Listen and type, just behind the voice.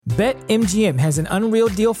BetMGM has an unreal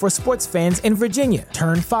deal for sports fans in Virginia.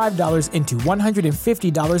 Turn $5 into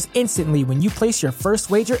 $150 instantly when you place your first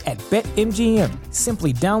wager at BetMGM.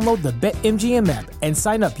 Simply download the BetMGM app and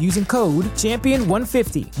sign up using code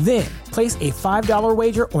Champion150. Then, place a $5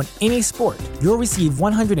 wager on any sport. You'll receive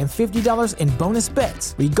 $150 in bonus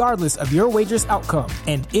bets, regardless of your wager's outcome.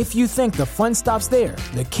 And if you think the fun stops there,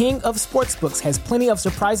 the King of Sportsbooks has plenty of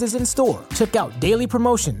surprises in store. Check out daily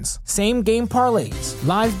promotions, same-game parlays,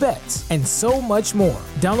 live bets, and so much more.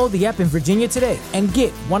 Download the app in Virginia today and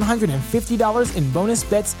get $150 in bonus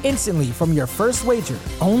bets instantly from your first wager.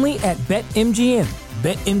 Only at BetMGM.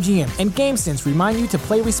 BetMGM and GameSense remind you to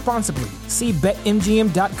play responsibly. See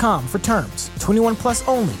BetMGM.com for terms. 21 plus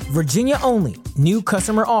only. Virginia only. New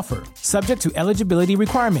customer offer. Subject to eligibility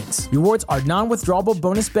requirements. Rewards are non-withdrawable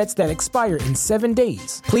bonus bets that expire in 7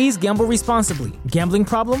 days. Please gamble responsibly. Gambling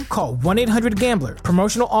problem? Call 1-800-GAMBLER.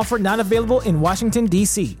 Promotional offer not available in Washington,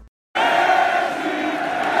 D.C.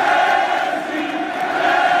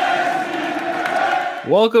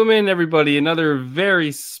 Welcome in, everybody. Another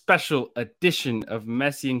very special edition of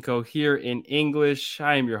Messi & Co. here in English.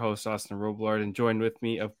 I am your host, Austin Roblard, and joined with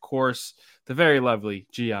me, of course, the very lovely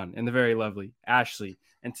Gian and the very lovely Ashley.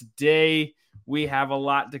 And today we have a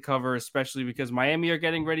lot to cover, especially because Miami are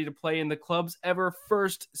getting ready to play in the club's ever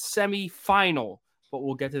first semifinal. But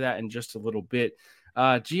we'll get to that in just a little bit.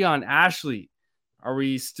 Gian, Ashley, are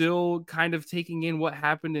we still kind of taking in what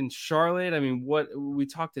happened in Charlotte? I mean, we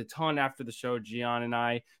talked a ton after the show, Gian and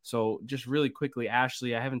I. So just really quickly,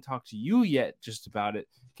 Ashley, I haven't talked to you yet just about it.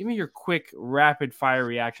 Give me your quick, rapid fire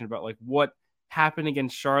reaction about like what happened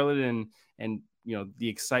against Charlotte and you know the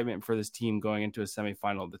excitement for this team going into a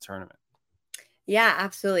semifinal of the tournament. Yeah,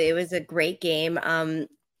 absolutely. It was a great game.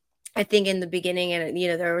 I think in the beginning, and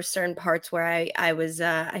there were certain parts where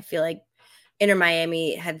I feel like Inter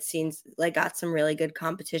Miami had got some really good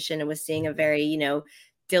competition and was seeing a very,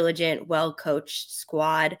 diligent, well-coached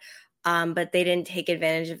squad. But they didn't take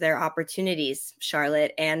advantage of their opportunities,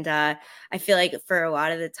 Charlotte. And I feel like for a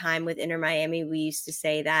lot of the time with Inter Miami, we used to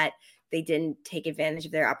say that they didn't take advantage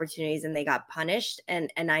of their opportunities and they got punished.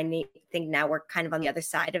 And I think now we're kind of on the other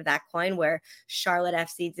side of that coin where Charlotte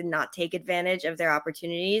FC did not take advantage of their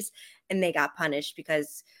opportunities and they got punished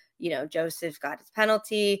because, Joseph got his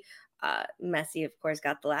penalty. Messi, of course,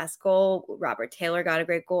 got the last goal. Robert Taylor got a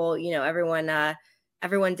great goal. Everyone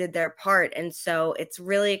did their part. And so it's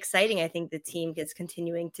really exciting. I think the team is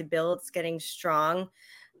continuing to build. It's getting strong.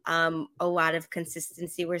 A lot of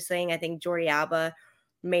consistency we're seeing. I think Jordi Alba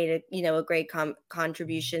made a great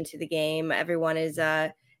contribution to the game. Everyone is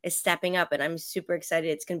stepping up, and I'm super excited.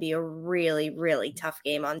 It's going to be a really, really tough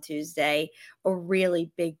game on Tuesday, a really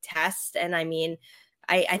big test. And I mean,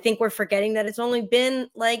 I think we're forgetting that it's only been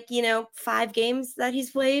 5 games that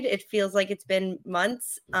he's played. It feels like it's been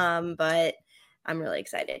months, but I'm really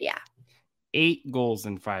excited. Yeah. 8 goals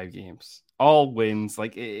in 5 games, all wins.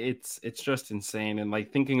 Like it's just insane. And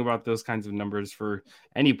like thinking about those kinds of numbers for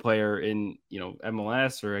any player in,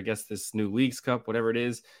 MLS or I guess this new Leagues Cup, whatever it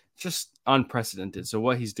is, just unprecedented. So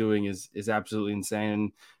what he's doing is absolutely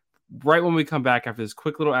insane. Right when we come back after this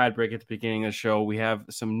quick little ad break at the beginning of the show, we have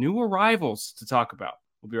some new arrivals to talk about.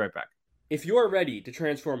 We'll be right back. If you're ready to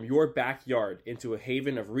transform your backyard into a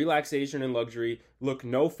haven of relaxation and luxury, look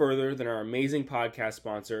no further than our amazing podcast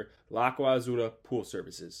sponsor, L'Acqua Azzurra Pool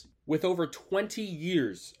Services. With over 20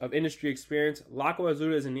 years of industry experience, L'Acqua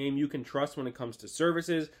Azzurra is a name you can trust when it comes to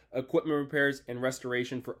services, equipment repairs, and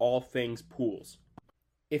restoration for all things pools.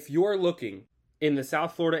 If you're looking in the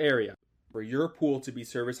South Florida area for your pool to be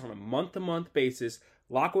serviced on a month-to-month basis,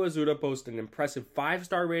 L'Acqua Azzurra boasts an impressive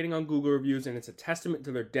 5-star rating on Google reviews, and it's a testament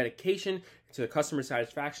to their dedication to customer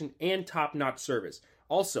satisfaction and top-notch service.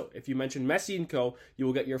 Also, if you mention Messi & Co., you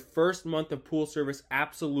will get your first month of pool service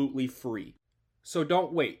absolutely free. So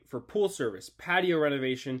don't wait. For pool service, patio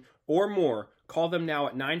renovation, or more, call them now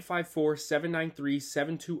at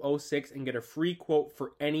 954-793-7206 and get a free quote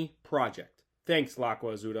for any project. Thanks,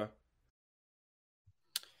 L'Acqua Azzurra.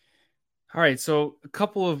 All right, so a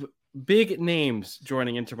couple of big names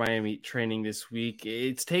joining Inter Miami training this week.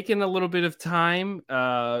 It's taken a little bit of time,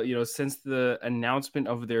 since the announcement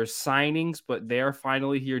of their signings, but they are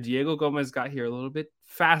finally here. Diego Gomez got here a little bit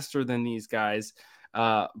faster than these guys.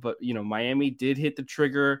 But Miami did hit the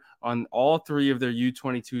trigger on all 3 of their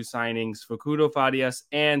U22 signings. Facundo Farias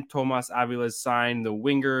and Tomas Aviles signed, the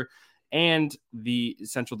winger and the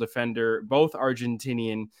central defender, both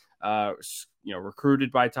Argentinian,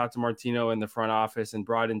 recruited by Tata Martino in the front office and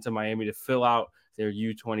brought into Miami to fill out their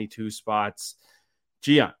U22 spots.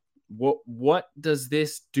 Gian, what does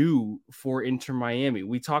this do for Inter Miami?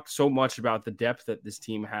 We talked so much about the depth that this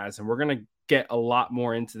team has, and we're going to get a lot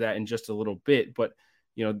more into that in just a little bit. But,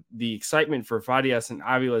 the excitement for Farias and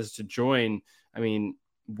Aviles to join, I mean,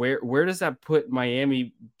 where does that put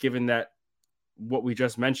Miami, given that what we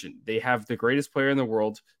just mentioned, they have the greatest player in the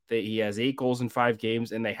world, he has 8 goals in 5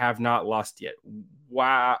 games, and they have not lost yet.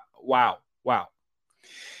 Wow.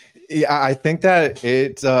 Yeah, I think that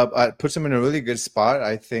it puts them in a really good spot.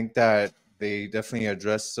 I think that they definitely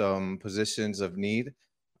address some positions of need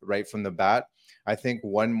right from the bat. I think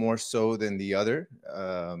one more so than the other.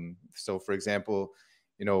 So, for example,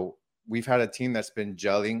 we've had a team that's been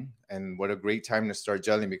gelling, and what a great time to start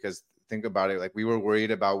gelling, because think about it, like we were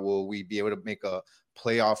worried about, will we be able to make a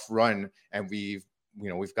playoff run? And we've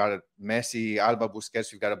got a Messi, Alba,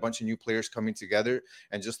 Busquets, we've got a bunch of new players coming together.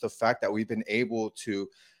 And just the fact that we've been able to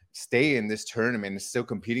stay in this tournament and still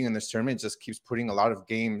competing in this tournament just keeps putting a lot of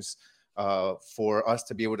games for us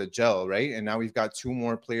to be able to gel, right? And now we've got 2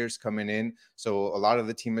 more players coming in. So a lot of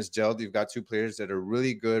the team has gelled. You've got 2 players that are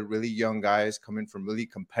really good, really young guys coming from really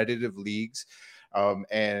competitive leagues.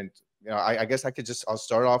 And I guess I'll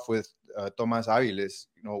start off with Tomas Aviles.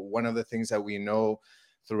 One of the things that we know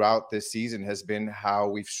throughout this season has been how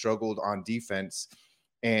we've struggled on defense,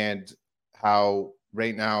 and how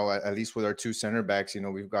right now, at least with our 2 center backs,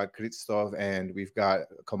 we've got Krzysztof and we've got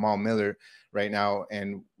Kamal Miller right now.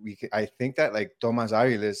 And I think that like Tomas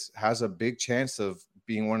Aviles has a big chance of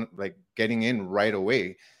being one, like getting in right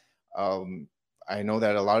away. I know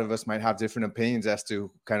that a lot of us might have different opinions as to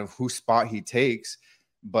kind of whose spot he takes,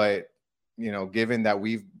 but given that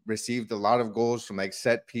we've received a lot of goals from like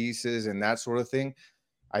set pieces and that sort of thing,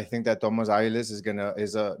 I think that Tomas Aviles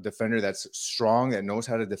is a defender that's strong, that knows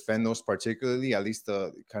how to defend those, particularly, at least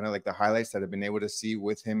the kind of like the highlights that I've been able to see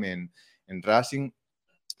with him in Racing.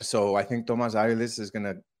 So I think Tomas Aviles is going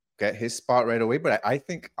to get his spot right away. But I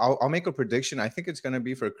think I'll make a prediction. I think it's going to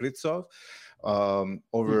be for Krzysztof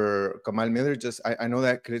over Kamal Miller. Just I know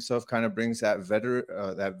that Krzysztof kind of brings that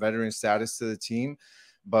veteran status to the team.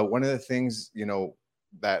 But one of the things,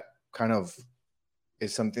 that kind of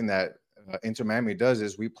is something that Inter Miami does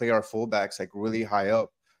is we play our fullbacks like really high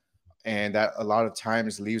up, and that a lot of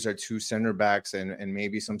times leaves our 2 center backs and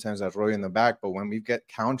maybe sometimes Arroyo in the back. But when we get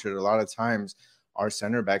countered, a lot of times our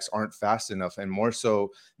center backs aren't fast enough, and more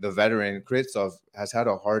so the veteran Krzysztof has had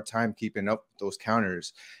a hard time keeping up those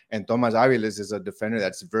counters. And Tomas Aviles is a defender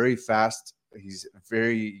that's very fast. He's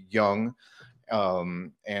very young.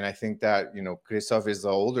 And I think that, Krzysztof is the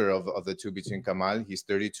older of the 2 between Kamal. He's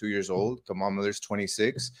 32 years old. Kamal Miller's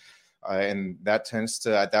 26. And that tends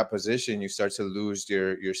to, at that position, you start to lose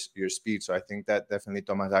your speed. So I think that definitely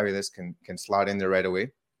Tomas Aviles can slot in there right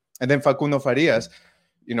away. And then Facundo Farias,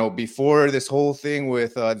 before this whole thing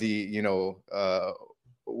with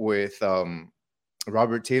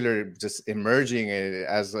Robert Taylor just emerging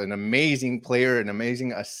as an amazing player,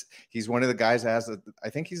 he's one of the guys that I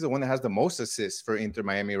think he's the one that has the most assists for Inter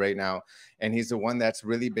Miami right now. And he's the one that's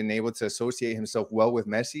really been able to associate himself well with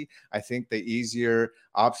Messi. I think the easier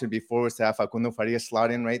option before was to have Facundo Farias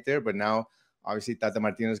slot in right there. But now, obviously, Tata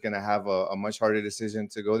Martino is going to have a much harder decision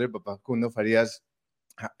to go there. But Facundo Farias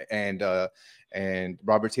and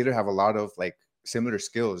Robert Taylor have a lot of like similar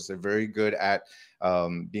skills. They're very good at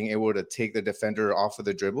being able to take the defender off of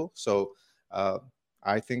the dribble. So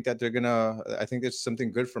I think that I think it's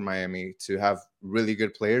something good for Miami to have really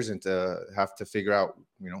good players and to have to figure out,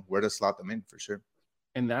 where to slot them in for sure.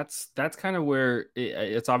 And that's kind of where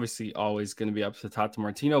it's obviously always going to be up to Tata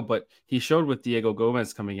Martino, but he showed with Diego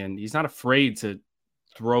Gomez coming in, he's not afraid to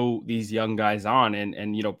throw these young guys on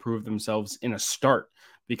and prove themselves in a start,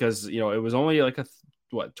 because, it was only like a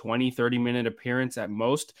 20-30 minute appearance at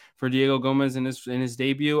most for Diego Gomez in his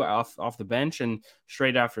debut off the bench. And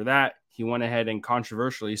straight after that, he went ahead and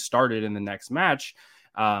controversially started in the next match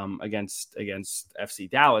against FC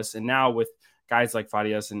Dallas. And now with guys like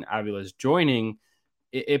Farias and Aviles joining,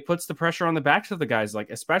 it puts the pressure on the backs of the guys, like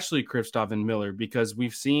especially Krzysztof and Miller, because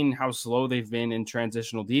we've seen how slow they've been in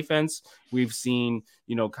transitional defense. We've seen,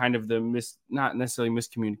 kind of not necessarily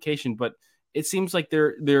miscommunication, but it seems like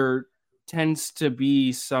there tends to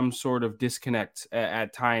be some sort of disconnect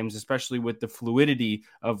at times, especially with the fluidity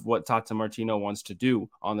of what Tata Martino wants to do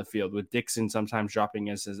on the field, with Dixon sometimes dropping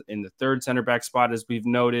as in the 3rd center back spot, as we've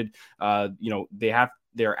noted.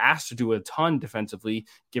 They're asked to do a ton defensively,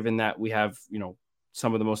 given that we have,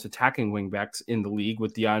 some of the most attacking wingbacks in the league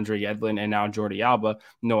with DeAndre Yedlin and now Jordi Alba.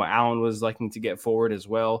 Noah Allen was liking to get forward as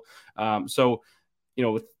well.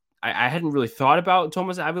 I hadn't really thought about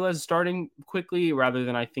Tomas Aviles starting quickly, rather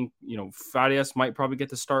than I think, Farias might probably get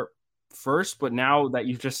to start first. But now that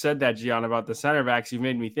you've just said that, Gian, about the center backs, you've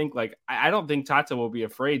made me think, like, I don't think Tata will be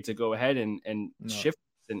afraid to go ahead and shift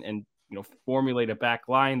and formulate a back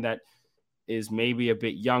line that is maybe a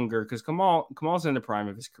bit younger, because Kamal's in the prime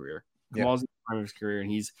of his career. Kamal's in the prime of his career,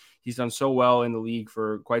 and he's done so well in the league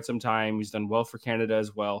for quite some time. He's done well for Canada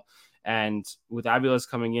as well. And with Aviles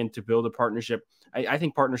coming in to build a partnership, I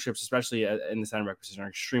think partnerships, especially in the center back position, are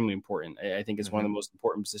extremely important. I think it's one of the most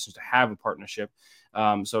important positions to have a partnership.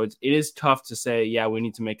 So it is tough to say, yeah, we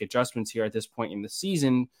need to make adjustments here at this point in the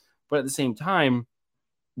season. But at the same time,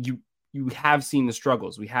 you have seen the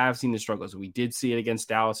struggles. We have seen the struggles. We did see it against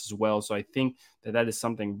Dallas as well. So I think that is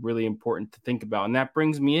something really important to think about. And that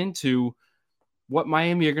brings me into what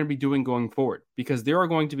Miami are going to be doing going forward, because there are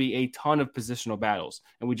going to be a ton of positional battles.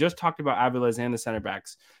 And we just talked about Aviles and the center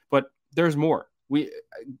backs, but there's more.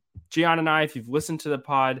 Gian and I, if you've listened to the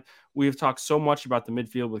pod, we've talked so much about the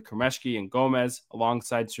midfield with Kremeshki and Gomez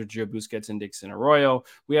alongside Sergio Busquets and Dixon Arroyo.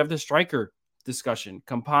 We have the striker discussion,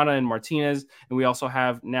 Campana and Martinez. And we also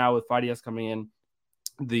have now with Fadias coming in,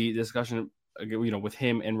 the discussion, with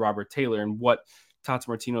him and Robert Taylor, and what Tata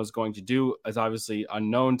Martino is going to do is obviously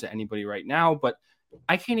unknown to anybody right now, but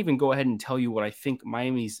I can't even go ahead and tell you what I think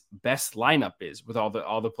Miami's best lineup is with all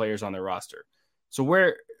the players on their roster. So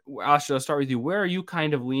Asha, I'll start with you. Where are you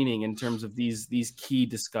kind of leaning in terms of these key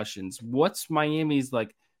discussions? What's Miami's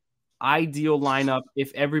like ideal lineup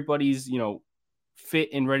if everybody's, fit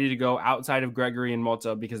and ready to go outside of Gregory and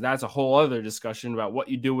Mota, because that's a whole other discussion about what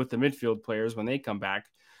you do with the midfield players when they come back.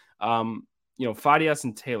 Fadias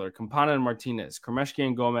and Taylor, Campana and Martinez, Kremeshki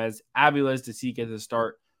and Gomez, Aviles to see get the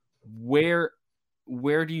start. Where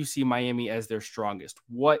do you see Miami as their strongest?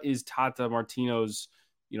 What is Tata Martino's,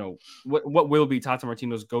 what will be Tata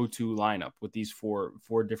Martino's go-to lineup with these four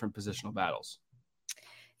different positional battles?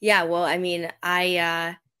 Yeah, well, I mean,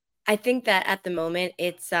 I think that at the moment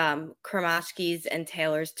it's Kremashki's and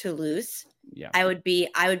Taylor's to lose. Yeah, I would be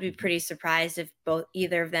pretty surprised if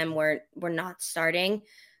either of them were not starting.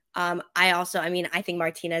 I think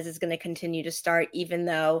Martinez is going to continue to start, even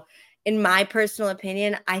though, in my personal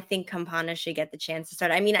opinion, I think Campana should get the chance to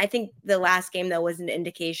start. I mean, I think the last game, though, was an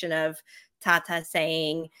indication of Tata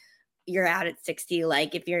saying, you're out at 60.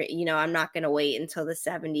 Like, if you're, I'm not going to wait until the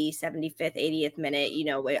 70, 75th, 80th minute.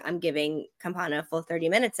 I'm giving Campana a full 30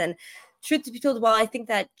 minutes. And truth to be told, while I think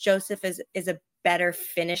that Joseph is a better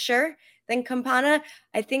finisher than Campana,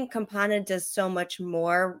 I think Campana does so much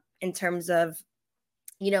more in terms of,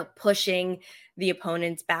 pushing the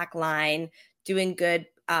opponent's back line, doing good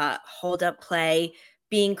hold up play,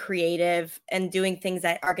 being creative, and doing things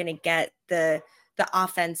that are going to get the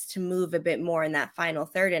offense to move a bit more in that final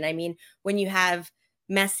third. And I mean, when you have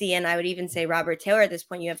Messi and I would even say Robert Taylor at this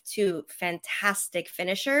point, you have two fantastic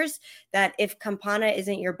finishers that if Campana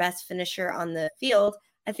isn't your best finisher on the field,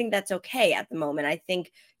 I think that's okay at the moment. I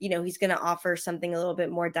think, he's going to offer something a little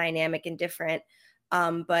bit more dynamic and different.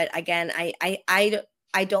 But again,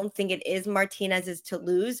 I don't think it is Martinez's to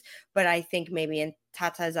lose, but I think maybe in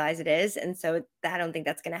Tata's eyes it is. And so I don't think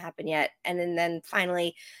that's going to happen yet. And then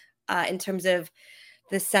finally, in terms of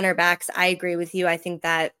the center backs, I agree with you. I think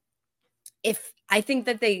that it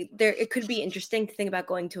could be interesting to think about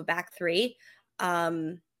going to a back three.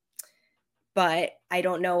 But I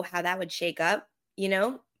don't know how that would shake up,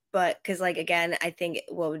 but because again, I think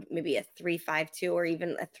maybe a 3-5-2 or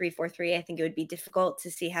even a 3-4-3, I think it would be difficult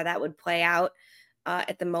to see how that would play out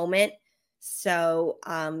at the moment. So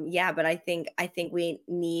but I think we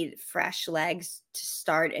need fresh legs to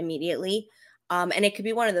start immediately. And it could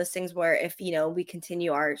be one of those things where if, we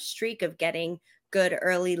continue our streak of getting good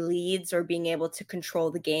early leads or being able to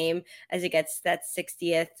control the game as it gets that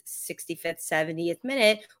 60th, 65th, 70th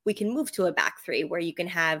minute, we can move to a back three where you can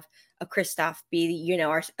have a Christoph be,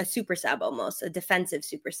 a super sub, almost a defensive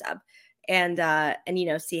super sub, and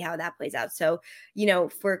see how that plays out. So,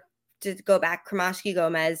 to go back, Kremashki,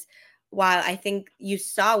 Gomez, while I think you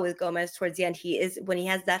saw with Gomez towards the end, when he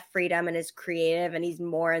has that freedom and is creative and he's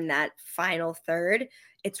more in that final third,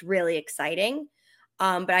 it's really exciting.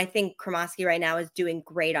 But I think Kremashki right now is doing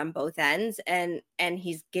great on both ends, and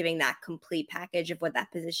he's giving that complete package of what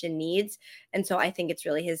that position needs. And so I think it's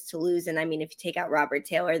really his to lose. And I mean, if you take out Robert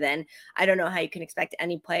Taylor, then I don't know how you can expect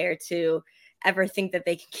any player to ever think that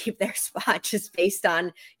they can keep their spot just based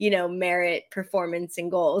on, merit, performance,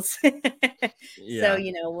 and goals. Yeah.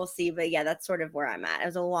 So, we'll see. But yeah, that's sort of where I'm at. It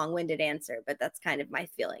was a long-winded answer, but that's kind of my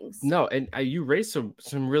feelings. No, and you raised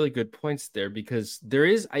some really good points there, because there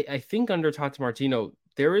is, I think under Tata Martino,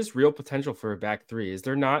 there is real potential for a back three. Is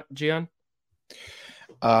there not, Gian?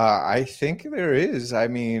 I think there is. I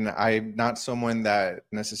mean, I'm not someone that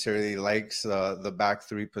necessarily likes the back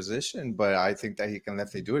three position, but I think that he can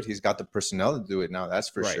definitely do it. He's got the personnel to do it now, that's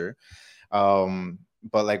for sure.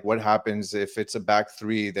 But what happens if it's a back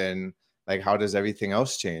three? Then like how does everything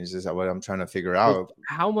else change? Is that what I'm trying to figure out?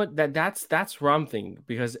 How much that's where I'm thinking,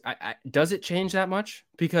 because does it change that much?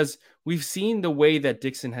 Because we've seen the way that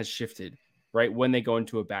Dixon has shifted, right, when they go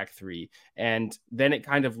into a back three, and then it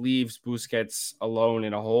kind of leaves Busquets alone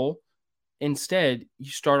in a hole. Instead, you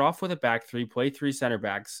start off with a back three, play three center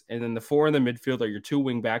backs, and then the four in the midfield are your two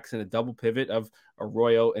wing backs and a double pivot of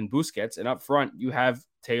Arroyo and Busquets. And up front, you have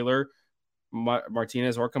Taylor,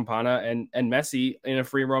 Martinez or Campana and Messi in a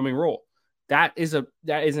free roaming role. That is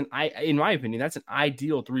in my opinion, that's an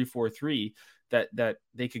ideal 3-4-3 that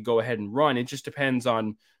they could go ahead and run. It just depends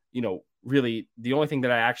on, really the only thing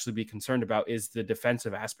that I actually be concerned about is the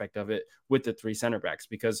defensive aspect of it with the three center backs,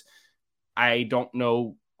 because I don't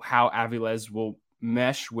know how Avilés will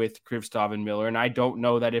mesh with Krivstov and Miller. And I don't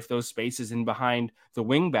know that if those spaces in behind the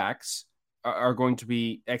wing backs are going to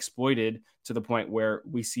be exploited to the point where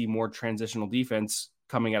we see more transitional defense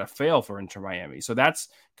coming at a fail for Inter Miami. So that's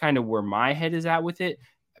kind of where my head is at with it.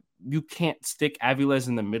 You can't stick Avilés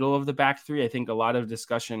in the middle of the back three. I think a lot of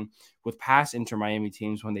discussion with past Inter Miami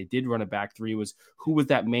teams when they did run a back three was who was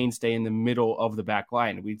that mainstay in the middle of the back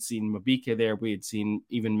line. We'd seen Mabika there. We had seen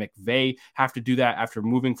even McVeigh have to do that after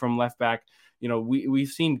moving from left back. We've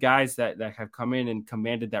seen guys that have come in and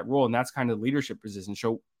commanded that role, and that's kind of the leadership position.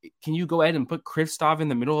 So can you go ahead and put Krivstov in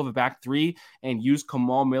the middle of a back three and use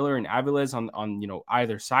Kamal Miller and Avilés on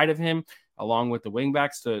either side of him, along with the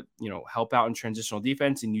wingbacks to, help out in transitional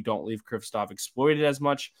defense, and you don't leave Krivstov exploited as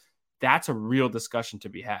much? That's a real discussion to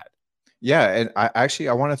be had. Yeah, and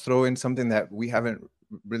I want to throw in something that we haven't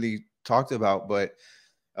really talked about, but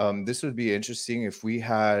this would be interesting if we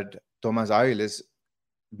had Tomas Avilés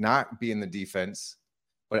not be in the defense,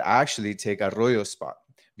 but actually take Arroyo's spot,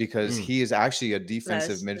 because he is actually a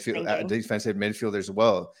defensive midfielder as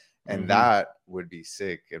well. And that would be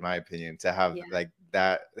sick, in my opinion, to have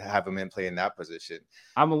have him in play in that position.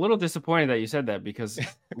 I'm a little disappointed that you said that, because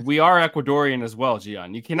we are Ecuadorian as well,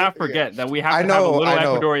 Gian. You cannot forget that we have to have a little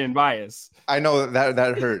Ecuadorian bias. I know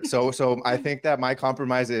that hurt. So I think that my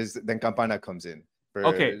compromise is then Campana comes in.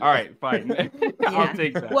 Okay, all right, fine. I'll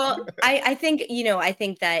take that. Well, I think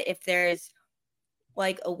that if there's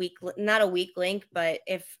like not a weak link, but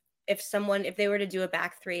if they were to do a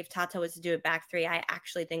back three, if Tata was to do a back three, I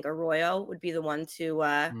actually think Arroyo would be the one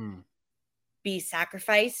to be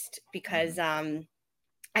sacrificed, because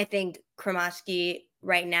I think Kromowski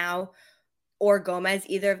right now or Gomez,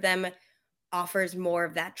 either of them offers more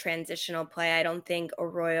of that transitional play. I don't think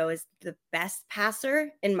Arroyo is the best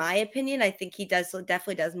passer, in my opinion. I think he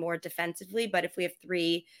definitely does more defensively. But if we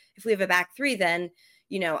have a back three, then,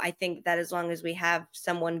 I think that as long as we have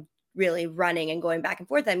someone really running and going back and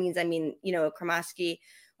forth, that means, Kromowski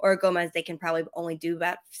or Gomez, they can probably only do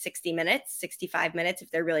about 60 minutes, 65 minutes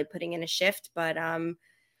if they're really putting in a shift. But I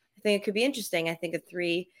think it could be interesting. I think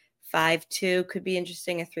a 3-5-2 could be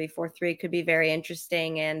interesting. A 3-4-3 could be very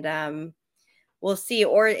interesting. And we'll see.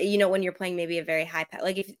 Or, when you're playing maybe a very high,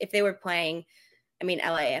 like if they were playing,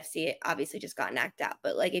 LAFC obviously just got knocked out.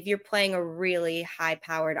 But like if you're playing a really high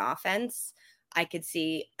powered offense, I could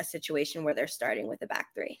see a situation where they're starting with a back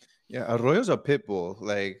three. Yeah, Arroyo's a pit bull.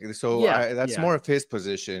 That's more of his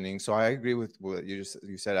positioning. So I agree with what you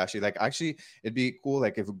said, actually, it'd be cool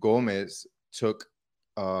like if Gomez took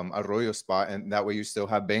Arroyo's spot, and that way you still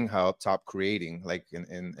have Benja up top creating, like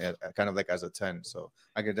in kind of like as a 10. So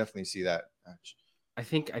I could definitely see that match. I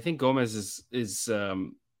think Gomez is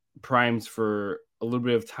primed for a little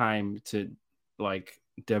bit of time to like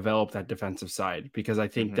develop that defensive side, because I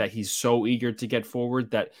think that he's so eager to get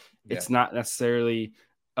forward that it's not necessarily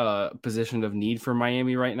a position of need for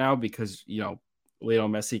Miami right now, because Lionel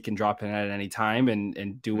Messi can drop in at any time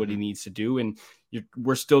and do what he needs to do, and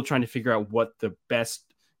we're still trying to figure out what the best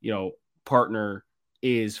partner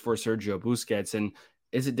is for Sergio Busquets. And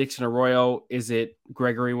is it Dixon Arroyo? Is it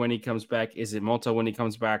Gregory when he comes back? Is it Mota when he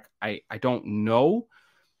comes back? I don't know,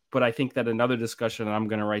 but I think that another discussion, and I'm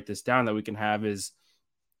going to write this down, that we can have is,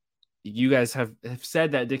 you guys have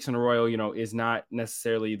said that Dixon Arroyo, is not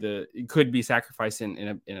necessarily could be sacrificed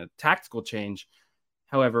in a tactical change.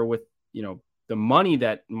 However, with, the money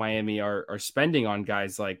that Miami are spending on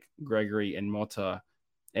guys like Gregory and Mota,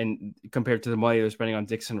 and compared to the money they're spending on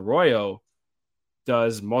Dixon Arroyo,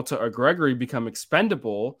 does Mota or Gregory become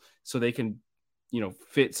expendable so they can,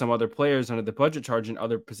 fit some other players under the budget charge in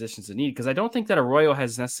other positions of need? Because I don't think that Arroyo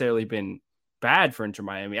has necessarily been bad for Inter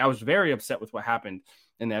Miami. I was very upset with what happened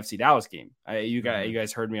in the FC Dallas game. You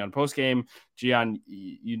guys heard me on post game, Gian.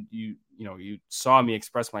 You saw me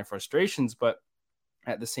express my frustrations, but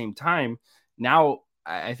at the same time, now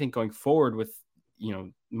I think going forward with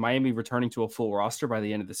Miami returning to a full roster by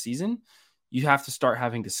the end of the season, you have to start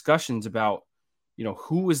having discussions about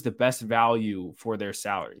who is the best value for their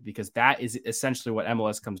salary, because that is essentially what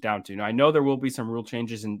MLS comes down to. Now, I know there will be some rule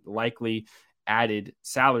changes and likely added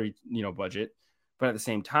salary, budget, but at the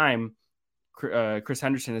same time, Chris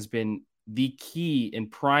Henderson has been the key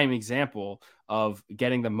and prime example of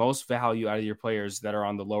getting the most value out of your players that are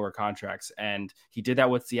on the lower contracts. And he did that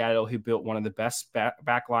with Seattle. He built one of the best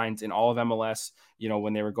back lines in all of MLS,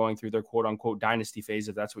 when they were going through their quote unquote dynasty phase,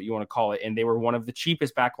 if that's what you want to call it. And they were one of the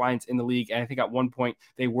cheapest back lines in the league. And I think at one point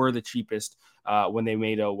they were the cheapest when they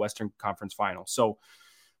made a Western Conference final. So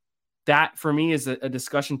that for me is a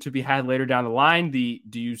discussion to be had later down the line.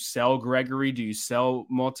 Do you sell Gregory? Do you sell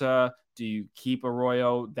Mota? Do you keep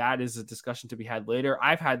Arroyo? That is a discussion to be had later.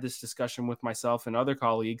 I've had this discussion with myself and other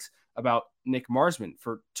colleagues about Nick Marsman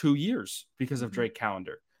for 2 years because of Drake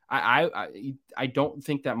Callender. I don't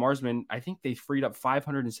think that Marsman, I think they freed up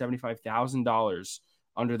 $575,000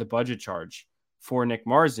 under the budget charge for Nick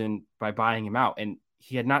Marsman by buying him out. And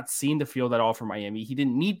he had not seen the field at all for Miami. He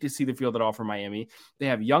didn't need to see the field at all for Miami. They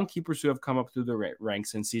have young keepers who have come up through the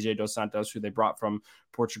ranks, and CJ Dos Santos, who they brought from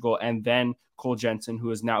Portugal, and then Cole Jensen, who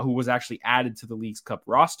was actually added to the League's Cup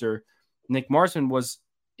roster. Nick Marsman was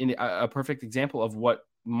in a perfect example of what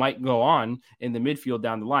might go on in the midfield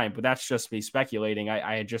down the line, but that's just me speculating.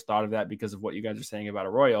 I had just thought of that because of what you guys are saying about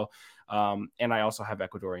Arroyo. And I also have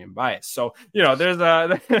Ecuadorian bias. So, there's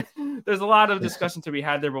a lot of discussion to be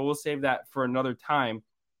had there, but we'll save that for another time.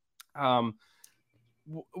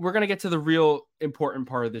 We're going to get to the real important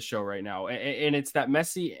part of the show right now. And it's that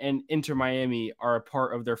Messi and Inter Miami are a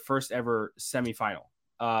part of their first ever semifinal.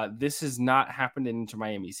 This has not happened in Inter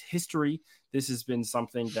Miami's history. This has been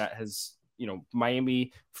something that has,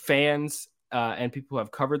 Miami fans and people who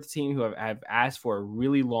have covered the team who have asked for a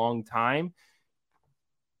really long time.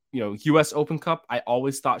 U.S. Open Cup, I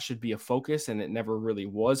always thought should be a focus, and it never really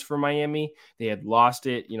was for Miami. They had lost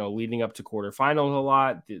it, leading up to quarterfinals a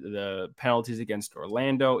lot. The penalties against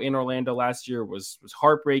Orlando last year was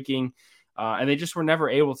heartbreaking, and they just were never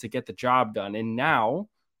able to get the job done. And now,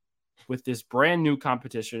 with this brand new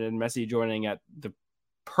competition and Messi joining at the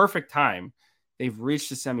perfect time, they've reached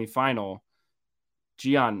the semifinal.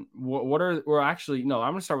 Gian, I'm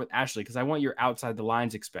going to start with Ashley because I want your outside the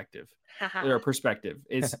lines perspective.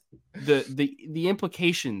 Is the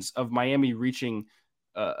implications of Miami reaching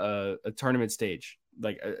a tournament stage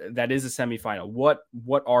that is a semifinal.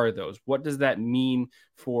 What are those? What does that mean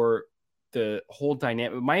for the whole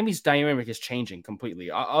dynamic? Miami's dynamic is changing completely.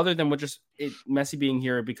 Other than Messi being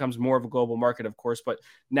here, it becomes more of a global market, of course. But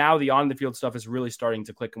now the on the field stuff is really starting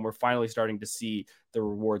to click, and we're finally starting to see the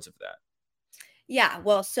rewards of that. Yeah,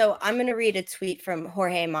 well, so I'm going to read a tweet from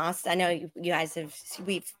Jorge Mas. I know you guys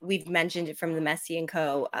we've mentioned it from the Messi and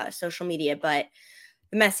Co. Social media, but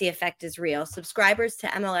the Messi effect is real. Subscribers to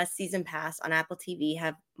MLS Season Pass on Apple TV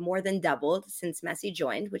have more than doubled since Messi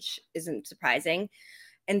joined, which isn't surprising.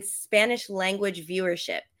 And Spanish language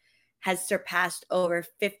viewership has surpassed over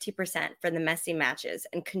 50% for the Messi matches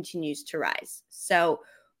and continues to rise. So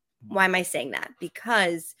why am I saying that?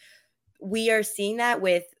 Because we are seeing that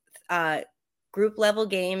with group level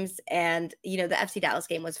games, and the FC Dallas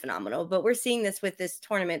game was phenomenal, but we're seeing this with this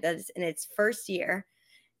tournament that is in its first year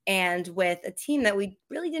and with a team that we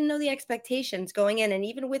really didn't know the expectations going in. And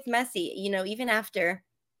even with Messi, even after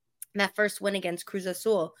that first win against Cruz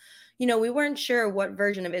Azul, we weren't sure what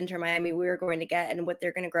version of Inter Miami we were going to get and what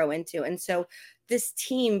they're going to grow into. And so this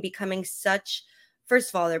team becoming first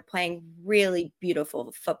of all, they're playing really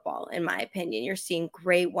beautiful football, in my opinion. You're seeing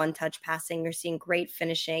great one-touch passing. You're seeing great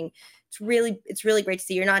finishing. It's really great to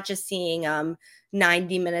see. You're not just seeing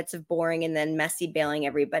 90 minutes of boring and then Messi bailing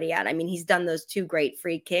everybody out. I mean, he's done those 2 great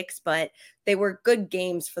free kicks, but they were good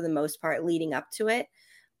games for the most part leading up to it.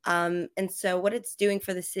 And so what it's doing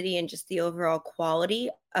for the city and just the overall quality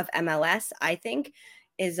of MLS, I think,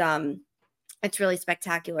 is it's really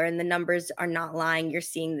spectacular. And the numbers are not lying. You're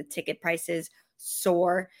seeing the ticket prices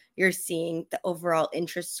soar. You're seeing the overall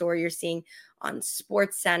interest soar. You're seeing on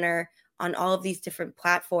Sports Center, on all of these different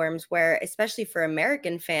platforms where, especially for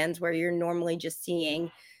American fans, where you're normally just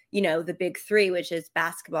seeing, the big 3, which is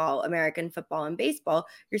basketball, American football, and baseball,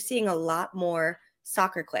 you're seeing a lot more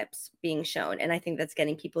soccer clips being shown. And I think that's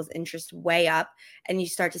getting people's interest way up. And you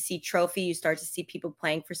start to see trophy, you start to see people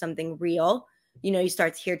playing for something real. You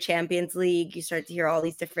start to hear Champions League, you start to hear all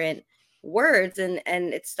these different words, and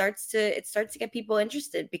it starts to get people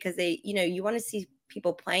interested because they, you want to see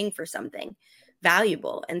people playing for something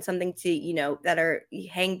valuable and something to, that are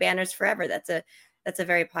hang banners forever. That's a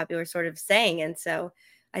very popular sort of saying. And so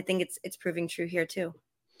I think it's proving true here too.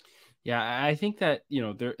 Yeah, I think that,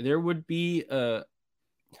 there would be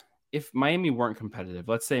if Miami weren't competitive,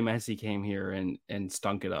 let's say Messi came here and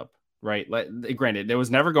stunk it up, right? Like, granted, it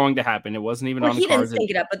was never going to happen. It wasn't even on the he cards. didn't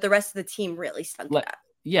stink it up, but the rest of the team really stunk it up.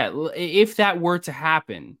 Yeah, if that were to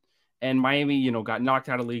happen and Miami, you know, got knocked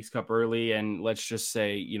out of Leagues Cup early, and let's just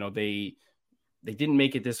say, you know, they didn't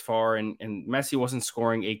make it this far, and Messi wasn't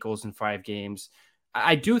scoring 8 goals in 5 games,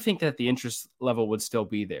 I do think that the interest level would still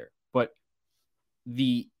be there. But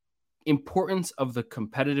the importance of the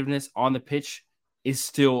competitiveness on the pitch is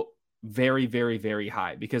still very, very, very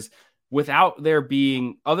high, because without there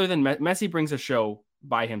being, other than Messi brings a show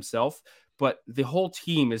by himself, but the whole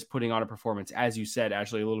team is putting on a performance, as you said,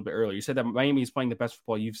 actually, a little bit earlier. You said that Miami is playing the best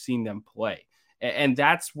football you've seen them play. And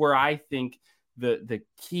that's where I think the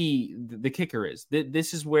kicker is.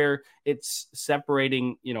 This is where it's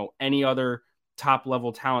separating, you know, any other top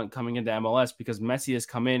level talent coming into MLS, because Messi has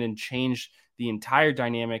come in and changed the entire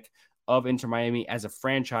dynamic of Inter Miami as a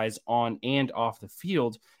franchise on and off the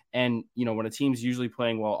field. And, you know, when a team's usually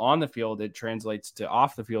playing well on the field, it translates to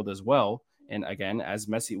off the field as well. And again, as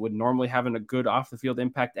Messi would normally have a good off the field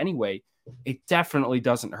impact anyway, it definitely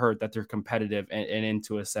doesn't hurt that they're competitive and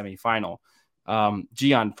into a semifinal.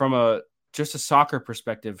 Gian, from just a soccer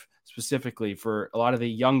perspective, specifically for a lot of the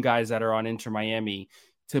young guys that are on Inter Miami,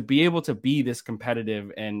 to be able to be this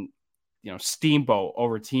competitive and, you know, steamboat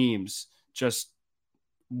over teams, just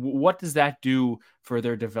what does that do for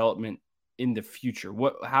their development in the future?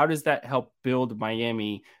 How does that help build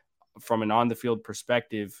Miami from an on the field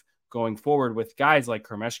perspective going forward, with guys like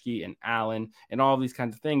Kermeshki and Allen and all these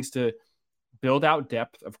kinds of things, to build out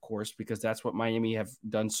depth, of course, because that's what Miami have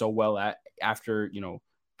done so well at after, you know,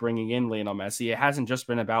 bringing in Lionel Messi. It hasn't just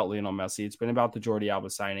been about Lionel Messi. It's been about the Jordi Alba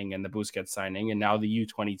signing and the Busquets signing, and now the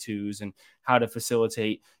U22s, and how to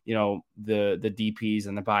facilitate, you know, the DPs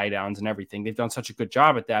and the buy downs and everything. They've done such a good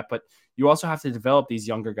job at that, but you also have to develop these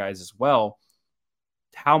younger guys as well.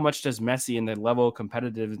 How much does Messi and the level of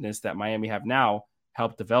competitiveness that Miami have now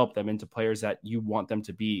help develop them into players that you want them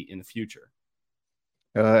to be in the future?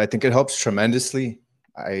 I think it helps tremendously.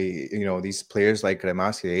 These players like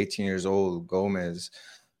Cremaschi, 18 years old, Gomez,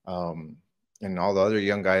 and all the other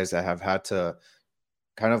young guys that have had to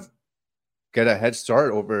kind of get a head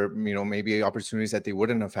start over, you know, maybe opportunities that they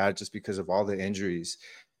wouldn't have had just because of all the injuries.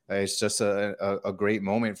 It's just a great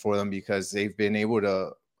moment for them, because they've been able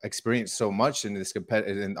to experience so much in this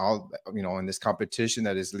in this competition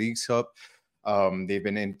that is Leagues Cup. They've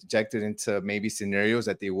been injected into maybe scenarios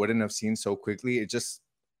that they wouldn't have seen so quickly.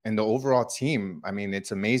 And the overall team, I mean,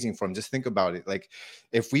 it's amazing for them. Just think about it. Like,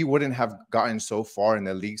 if we wouldn't have gotten so far in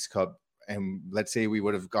the Leagues Cup, and let's say we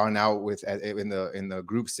would have gone out in the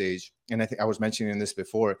group stage, and I think I was mentioning this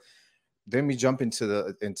before, then we jump into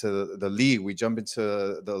the league. We jump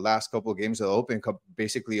into the last couple of games of the Open Cup,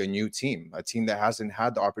 basically a new team, a team that hasn't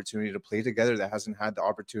had the opportunity to play together, that hasn't had the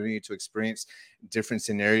opportunity to experience different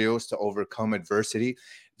scenarios, to overcome adversity.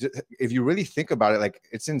 If you really think about it, like,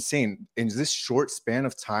 it's insane. In this short span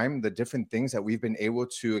of time, the different things that we've been able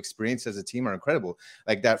to experience as a team are incredible.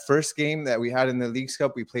 Like that first game that we had in the Leagues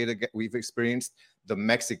Cup, we've experienced the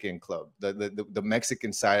Mexican club, the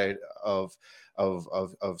Mexican side of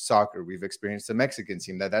soccer. We've experienced the Mexican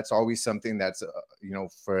team. That's always something that's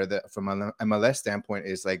from an MLS standpoint,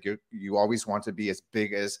 is like you always want to be as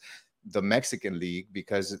big as the Mexican league,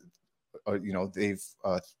 because they've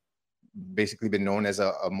basically been known as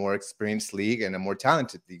a more experienced league and a more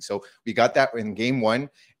talented league. So we got that in game one,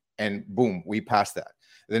 and boom, we passed that.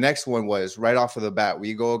 The next one was right off of the bat.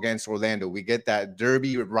 We go against Orlando. We get that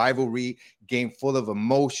derby rivalry game full of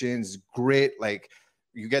emotions, grit. Like,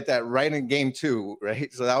 you get that right in game two,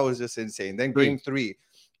 right? So that was just insane. Then game three.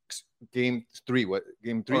 What? Game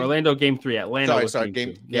three? Orlando game 3. Atlanta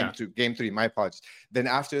game three. My apologies. Then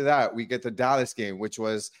after that, we get the Dallas game, which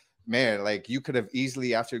was, man, like, you could have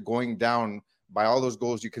easily, after going down by all those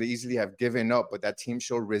goals, you could easily have given up, but that team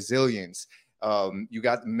showed resilience. You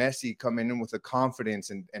got Messi coming in with the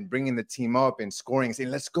confidence and bringing the team up and scoring, saying,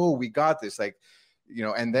 let's go, we got this. Like,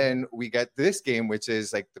 and then we get this game, which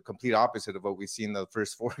is like the complete opposite of what we've seen the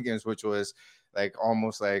first 4 games, which was like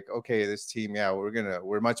almost like, okay, this team, yeah,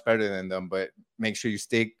 we're much better than them, but make sure you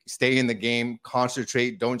stay in the game,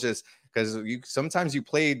 concentrate, don't just, because sometimes you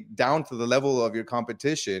play down to the level of your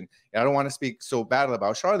competition. And I don't want to speak so bad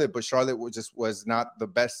about Charlotte, but Charlotte was not the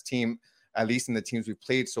best team, at least in the teams we've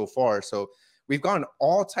played so far. So we've gone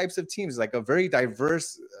all types of teams, like a very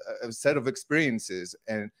diverse set of experiences.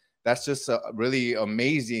 And that's just a really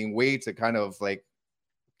amazing way to kind of like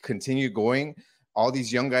continue going. All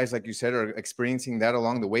these young guys, like you said, are experiencing that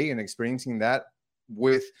along the way, and experiencing that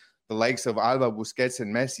with the likes of Alba, Busquets,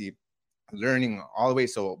 and Messi, learning all the way.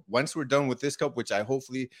 So once we're done with this cup, which I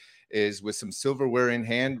hopefully is with some silverware in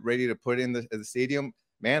hand, ready to put in the stadium,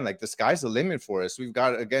 man, like the sky's the limit for us. We've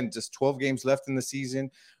got, again, just 12 games left in the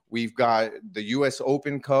season. We've got the US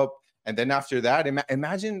Open Cup. And then after that,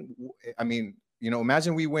 imagine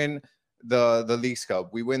we win the Leagues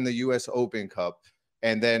Cup, we win the US Open Cup,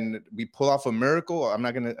 and then we pull off a miracle. I'm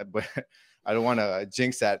not going to, but I don't want to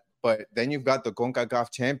jinx that. But then you've got the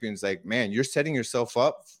CONCACAF champions. Like, man, you're setting yourself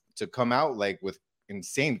up to come out like with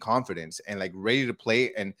insane confidence and like ready to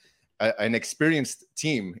play, and an experienced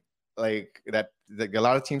team like that. Like, a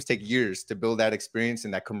lot of teams take years to build that experience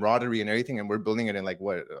and that camaraderie and everything, and we're building it in like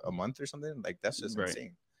what, a month or something. Like, that's just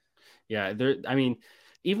insane. Yeah, I mean,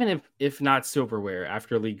 even if not silverware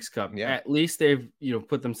after Leagues Cup, at least they've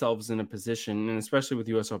put themselves in a position, and especially with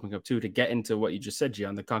US Open Cup too, to get into what you just said,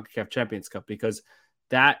 Gian, the CONCACAF Champions Cup, because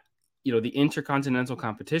that the intercontinental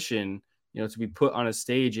competition, to be put on a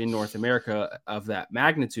stage in North America of that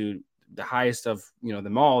magnitude, the highest of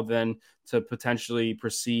them all, then to potentially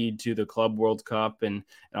proceed to the Club World Cup and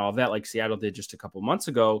all of that, like Seattle did just a couple months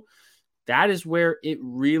ago. That is where it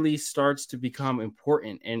really starts to become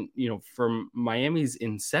important. And, from Miami's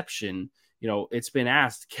inception, it's been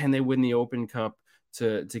asked, can they win the Open Cup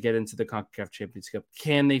to get into the CONCACAF Champions Cup?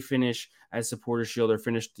 Can they finish as Supporters Shield or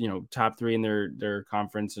finish, top 3 in their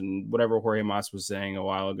conference, and whatever Jorge Mas was saying a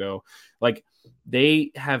while ago? Like,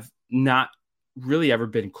 they have not really ever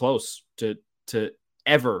been close to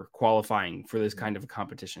ever qualifying for this kind of a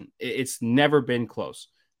competition. It's never been close.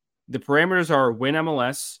 The parameters are win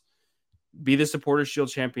MLS, be the Supporters Shield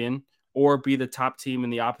champion, or be the top team in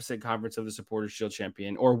the opposite conference of the Supporters Shield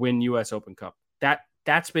champion, or win US Open Cup.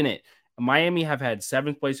 That's been it. Miami have had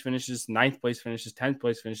 7th place finishes, 9th place finishes, 10th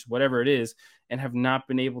place finishes, whatever it is, and have not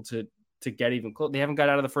been able to get even close. They haven't got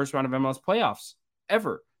out of the first round of MLS playoffs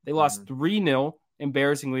ever. They lost 3-0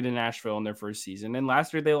 embarrassingly to Nashville in their first season, and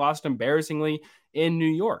last year they lost embarrassingly in New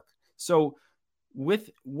York. So with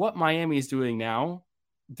what Miami is doing now,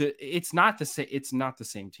 it's not the same. It's not the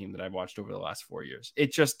same team that I've watched over the last 4 years.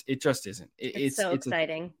 It just isn't. It's so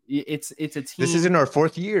exciting. It's a team. This is in our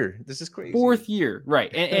 4th year. This is crazy. 4th year,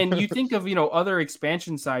 right? And you think of other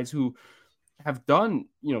expansion sides who have done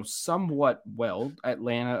somewhat well.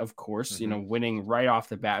 Atlanta, of course, winning right off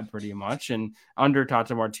the bat pretty much, and under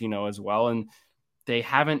Tata Martino as well. And they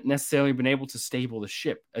haven't necessarily been able to stable the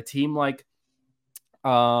ship. A team like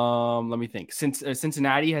let me think. Since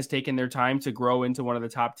Cincinnati has taken their time to grow into one of the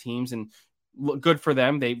top teams, and good for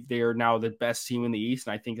them. They are now the best team in the East,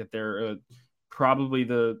 and I think that they're probably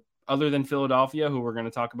other than Philadelphia, who we're going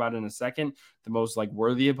to talk about in a second, the most like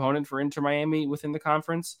worthy opponent for Inter Miami within the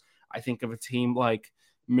conference. I think of a team like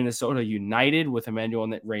Minnesota United with Emmanuel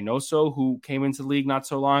Reynoso, who came into the league not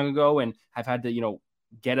so long ago and have had to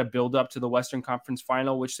get a build up to the Western Conference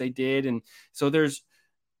Final, which they did, and so there's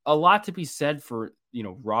a lot to be said for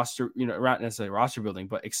roster, not necessarily roster building,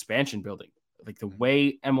 but expansion building. Like the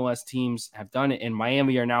way MLS teams have done it, and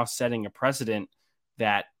Miami are now setting a precedent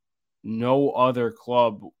that no other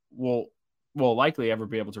club will likely ever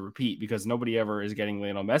be able to repeat, because nobody ever is getting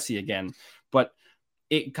Lionel Messi again. But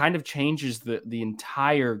it kind of changes the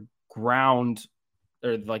entire ground,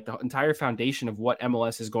 or like the entire foundation of what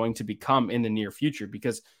MLS is going to become in the near future,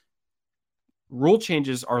 because rule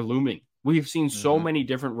changes are looming. We've seen so many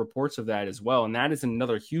different reports of that as well. And that is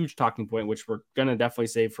another huge talking point, which we're going to definitely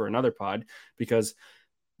save for another pod, because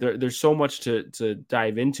there's so much to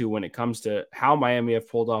dive into when it comes to how Miami have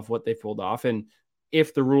pulled off what they pulled off. And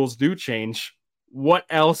if the rules do change, what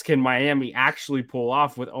else can Miami actually pull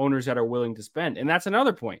off with owners that are willing to spend? And that's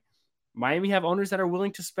another point. Miami have owners that are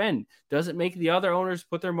willing to spend. Does it make the other owners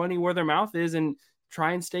put their money where their mouth is and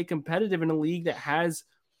try and stay competitive in a league that has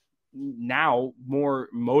now more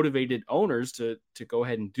motivated owners to go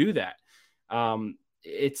ahead and do that?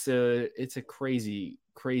 It's a crazy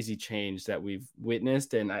change that we've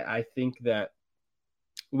witnessed, and I think that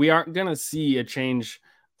we aren't going to see a change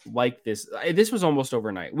like this. This was almost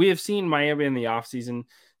overnight. We have seen Miami in the offseason,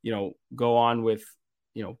 go on with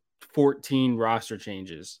 14 roster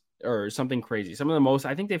changes or something crazy. Some of the most,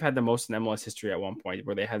 I think they've had the most in MLS history at one point,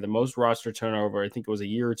 where they had the most roster turnover. I think it was a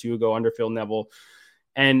year or two ago under Phil Neville.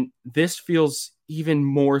 And this feels even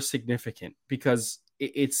more significant because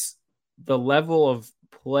it's the level of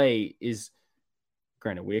play is,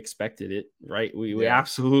 granted, we expected it, right? We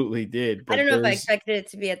absolutely did. But I don't know if I expected it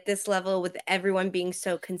to be at this level with everyone being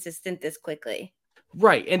so consistent this quickly.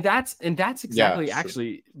 Right. And that's exactly,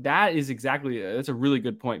 that's a really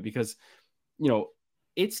good point, because,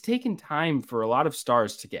 it's taken time for a lot of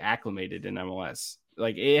stars to get acclimated in MLS.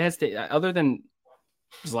 Like, it has to, other than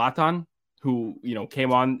Zlatan, who,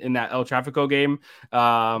 came on in that El Trafico game,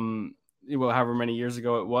 however many years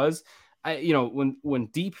ago it was. When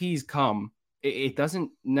DPs come it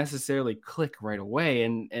doesn't necessarily click right away.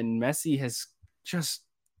 And Messi has just,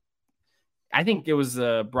 I think it was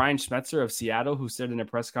Brian Schmetzer of Seattle who said in a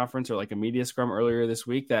press conference or like a media scrum earlier this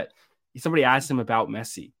week that somebody asked him about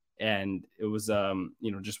Messi. And it was,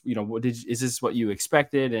 is this what you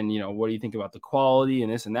expected? And, what do you think about the quality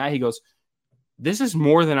and this and that? He goes, this is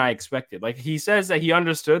more than I expected. Like, he says that he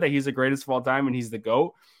understood that he's the greatest of all time and he's the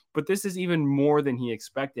GOAT, but this is even more than he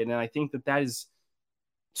expected. And I think that is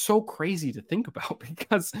so crazy to think about,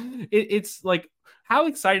 because it's like, how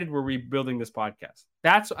excited were we building this podcast?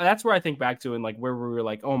 That's where I think back to, and like where we were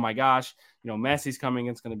like, oh my gosh, Messi's coming,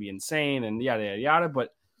 it's going to be insane and yada, yada, yada.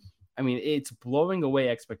 But I mean, it's blowing away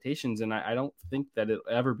expectations, and I don't think that it'll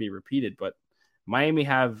ever be repeated. But Miami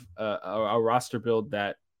have a roster build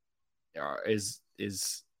that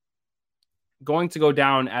is going to go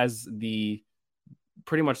down as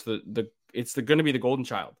pretty much it's going to be the golden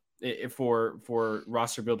child for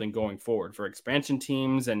roster building going forward for expansion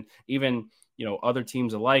teams and even other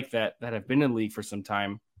teams alike that have been in the league for some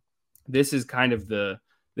time. This is going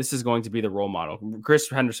to be the role model. Chris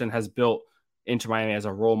Henderson has built Inter Miami as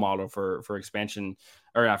a role model for expansion,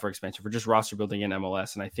 or not for expansion, for just roster building in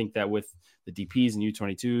MLS. And I think that with the DPs and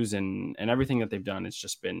U22s and everything that they've done,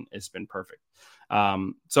 it's been perfect.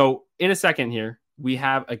 So in a second here, we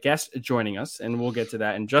have a guest joining us, and we'll get to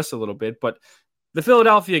that in just a little bit. But the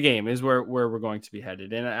Philadelphia game is where we're going to be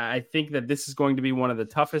headed. And I think that this is going to be one of the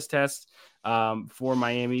toughest tests for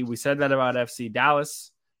Miami. We said that about FC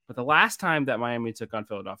Dallas, but the last time that Miami took on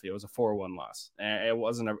Philadelphia, it was a 4-1 loss. And it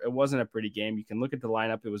wasn't a pretty game. You can look at the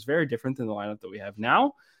lineup. It was very different than the lineup that we have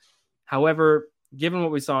now. However, given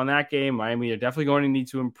what we saw in that game, Miami are definitely going to need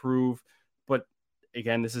to improve. But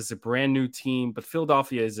again, this is a brand new team. But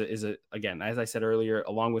Philadelphia is again, as I said earlier,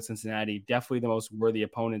 along with Cincinnati, definitely the most worthy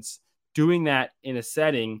opponents. Doing that in a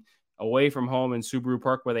setting away from home in Subaru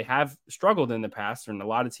Park, where they have struggled in the past, and a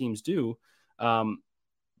lot of teams do.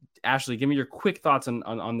 Ashley, give me your quick thoughts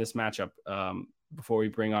on this matchup before we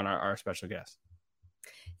bring on our special guest.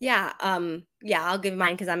 Yeah, I'll give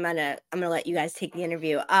mine because I'm gonna let you guys take the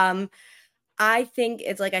interview. I think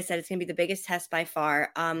it's, like I said, it's gonna be the biggest test by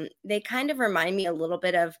far. They kind of remind me a little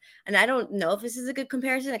bit of, and I don't know if this is a good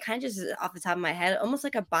comparison. It kind of just off the top of my head, almost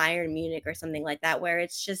like a Bayern Munich or something like that, where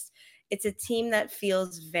it's a team that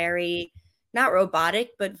feels very, not robotic,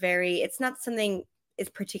 but it's not something it's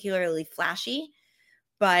particularly flashy,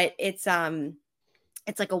 but it's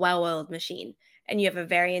like a well-oiled machine. And you have a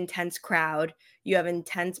very intense crowd, you have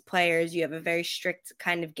intense players, you have a very strict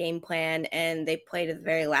kind of game plan, and they play to the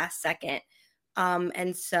very last second.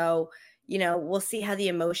 And so, we'll see how the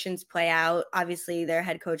emotions play out. Obviously, their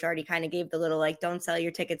head coach already kind of gave the little, like, don't sell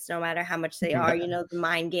your tickets no matter how much they are, the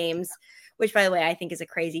mind games, which, by the way, I think is a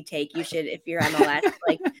crazy take. You should, if you're MLS,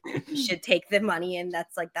 you should take the money. And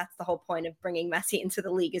that's the whole point of bringing Messi into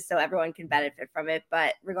the league, is so everyone can benefit from it.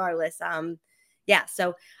 But regardless,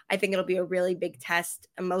 so I think it'll be a really big test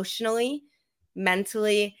emotionally,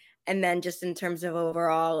 mentally, and then just in terms of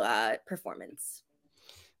overall performance.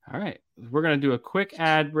 All right. We're going to do a quick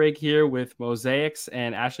ad break here with Mosaics.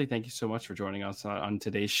 And Ashley, thank you so much for joining us on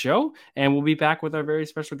today's show. And we'll be back with our very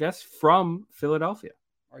special guest from Philadelphia.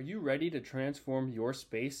 Are you ready to transform your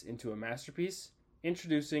space into a masterpiece?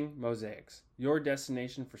 Introducing Mosaics, your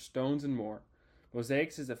destination for stones and more.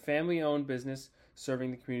 Mosaics is a family-owned business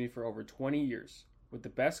serving the community for over 20 years. With the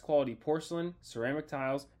best quality porcelain, ceramic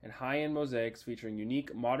tiles, and high-end mosaics featuring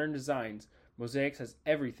unique modern designs, Mosaics has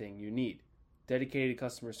everything you need. Dedicated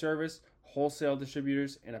customer service, wholesale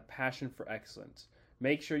distributors, and a passion for excellence.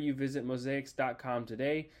 Make sure you visit mosaics.com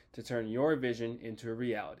today to turn your vision into a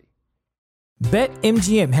reality.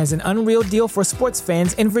 BetMGM has an unreal deal for sports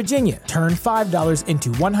fans in Virginia. Turn $5 into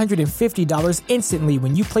 $150 instantly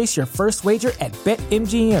when you place your first wager at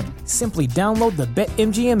BetMGM. Simply download the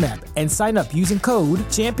BetMGM app and sign up using code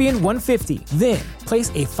Champion150. Then, place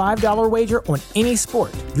a $5 wager on any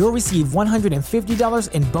sport. You'll receive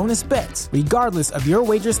 $150 in bonus bets, regardless of your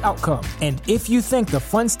wager's outcome. And if you think the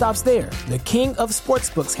fun stops there, the king of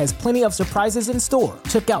sportsbooks has plenty of surprises in store.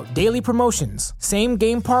 Check out daily promotions,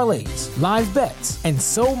 same-game parlays, live bets, and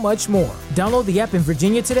so much more. Download the app in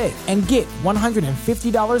Virginia today and get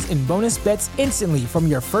 $150 in bonus bets instantly from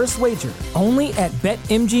your first wager. Only at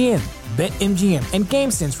BetMGM. BetMGM and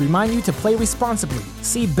GameSense remind you to play responsibly.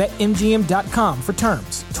 See BetMGM.com for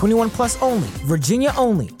terms. 21 plus only. Virginia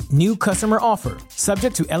only. New customer offer.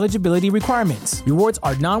 Subject to eligibility requirements. Rewards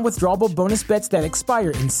are non-withdrawable bonus bets that expire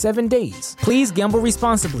in 7 days. Please gamble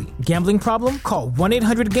responsibly. Gambling problem? Call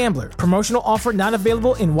 1-800-GAMBLER. Promotional offer not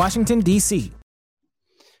available in Washington, D.C.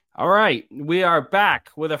 All right. We are back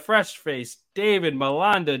with a fresh face, David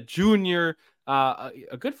Malanda Jr.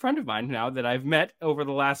 a good friend of mine now that I've met over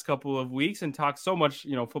the last couple of weeks and talked so much,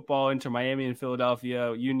 football into Miami and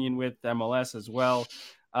Philadelphia, Union with MLS as well,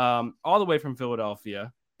 all the way from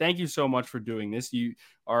Philadelphia. Thank you so much for doing this. You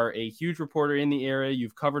are a huge reporter in the area.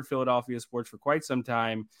 You've covered Philadelphia sports for quite some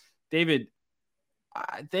time. David,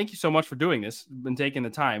 thank you so much for doing this and taking the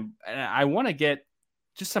time. And I want to get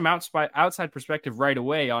just some outside perspective right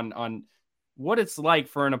away on what it's like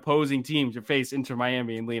for an opposing team to face Inter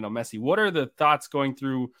Miami and Lionel Messi. What are the thoughts going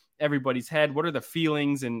through everybody's head? What are the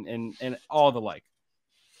feelings and all the like?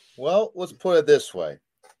 Well, let's put it this way.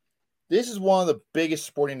 This is one of the biggest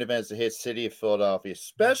sporting events to hit city of Philadelphia,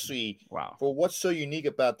 especially for what's so unique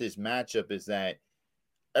about this matchup is that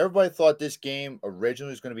everybody thought this game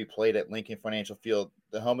originally was going to be played at Lincoln Financial Field,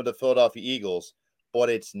 the home of the Philadelphia Eagles, but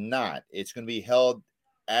it's not. It's going to be held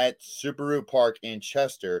at Subaru Park in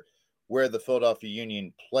Chester, where the Philadelphia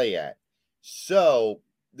Union play at. So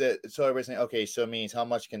everybody's saying, okay, so it means how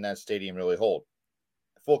much can that stadium really hold?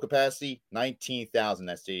 Full capacity, 19,000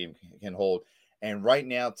 that stadium can hold. And right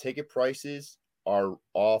now, ticket prices are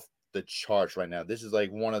off the charts right now. This is like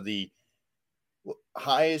one of the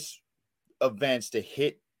highest events to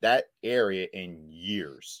hit that area in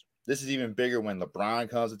years. This is even bigger when LeBron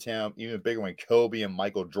comes to town, even bigger when Kobe and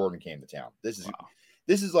Michael Jordan came to town. This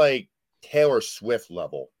is like Taylor Swift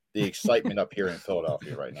level, the excitement up here in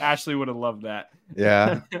Philadelphia right now. Ashley would have loved that.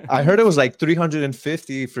 Yeah. I heard it was like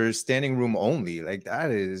 350 for standing room only. Like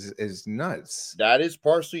that is nuts. That is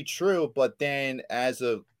partially true, but then as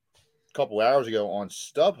a couple hours ago on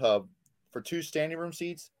StubHub, for 2 standing room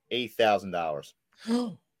seats, $8,000.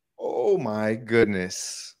 Oh my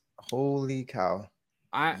goodness. Holy cow.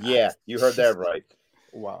 You heard that right.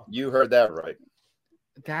 Wow. You heard that right.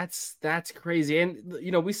 That's crazy. And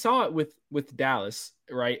we saw it with Dallas,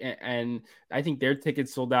 right? And I think their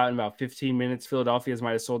tickets sold out in about 15 minutes. Philadelphia's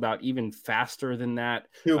might have sold out even faster than that.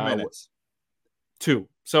 2 minutes. 2.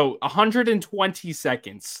 So 120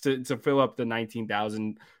 seconds to fill up the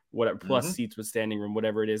 19,000 whatever plus seats with standing room,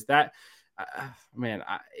 whatever it is. That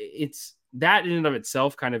it's that in and of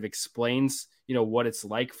itself kind of explains, what it's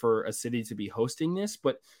like for a city to be hosting this.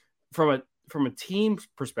 But from a team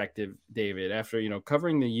perspective, David, after,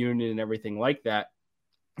 covering the Union and everything like that,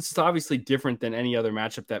 this is obviously different than any other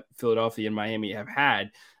matchup that Philadelphia and Miami have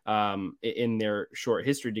had in their short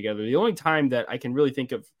history together. The only time that I can really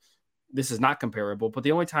think of, this is not comparable, but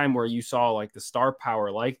the only time where you saw like the star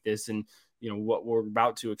power like this and, what we're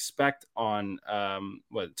about to expect on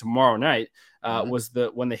tomorrow night was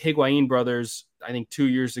when the Higuain brothers, I think 2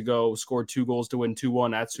 years ago, scored 2 goals to win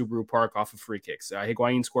 2-1 at Subaru Park off of free kicks.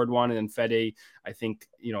 Higuain scored one, and then Fede, I think,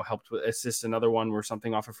 helped assist another one or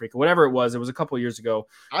something off of free kick. Whatever it was a couple of years ago.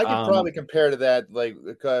 I could probably compare to that, like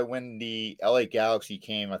when the LA Galaxy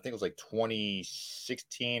came, I think it was like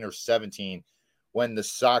 2016 or 17, when the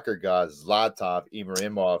soccer gods Zlatan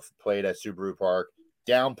Ibrahimovic played at Subaru Park.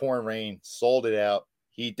 Downpouring rain, sold it out.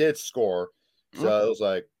 He did score. So it was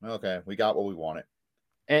like, okay, we got what we wanted.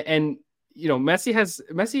 And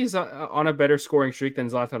Messi is on a better scoring streak than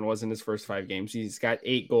Zlatan was in his first 5 games. He's got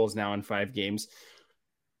 8 goals now in 5 games.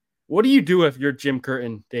 What do you do if you're Jim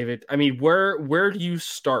Curtin, David? I mean, where do you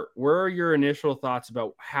start? Where are your initial thoughts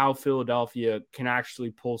about how Philadelphia can actually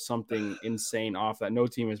pull something insane off that no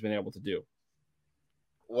team has been able to do?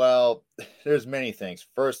 Well, there's many things.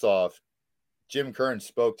 First off, Jim Curtin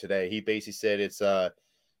spoke today. He basically said it's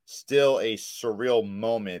still a surreal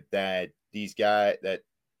moment that that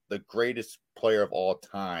the greatest player of all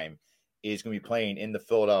time is going to be playing in the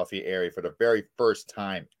Philadelphia area for the very first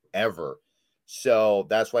time ever. So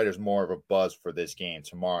that's why there's more of a buzz for this game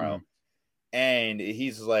tomorrow. And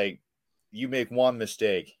he's like, you make one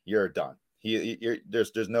mistake, you're done.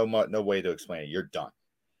 There's no way to explain it. You're done.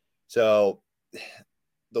 So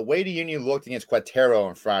the way the Union looked against Querétaro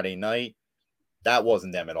on Friday night, that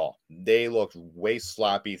wasn't them at all. They looked way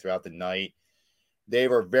sloppy throughout the night. They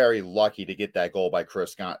were very lucky to get that goal by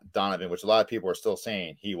Chris Donovan, which a lot of people are still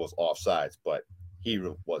saying he was offsides, but he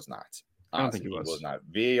was not. Honestly, I don't think he was not.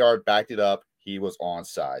 VAR backed it up. He was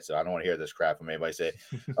onside. So I don't want to hear this crap from anybody say,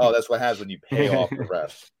 oh, that's what happens when you pay off the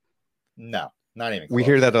ref. No, not even close. We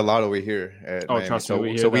hear that a lot over here at Miami, trust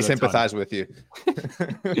me, so we sympathize with you.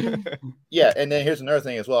 Yeah, and then here's another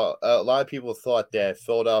thing as well. A lot of people thought that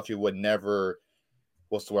Philadelphia would never –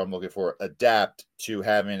 what's the word I'm looking for? Adapt to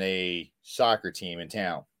having a soccer team in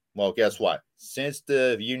town. Well, guess what? Since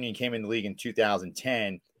the Union came in the league in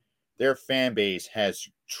 2010, their fan base has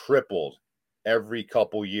tripled every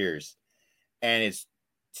couple years. And it's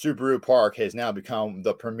Subaru Park has now become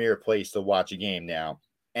the premier place to watch a game now.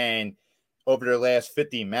 And over their last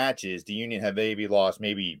 50 matches, the Union have maybe lost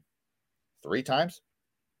 3 times.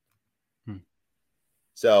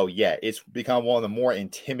 So, yeah, it's become one of the more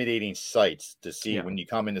intimidating sights to see when you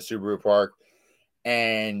come into Subaru Park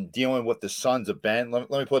and dealing with the Sons of Ben. Let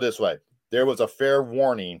me put it this way. There was a fair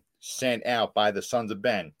warning sent out by the Sons of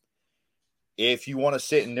Ben. If you want to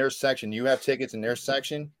sit in their section, you have tickets in their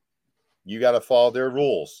section, you got to follow their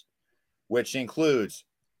rules, which includes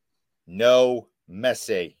no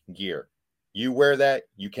Messi gear. You wear that,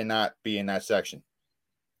 you cannot be in that section.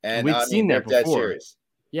 And we've seen that before. Dead serious.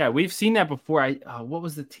 Yeah, we've seen that before. What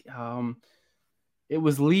was it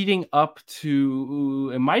was leading up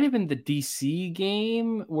to, it might have been the DC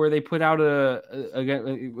game where they put out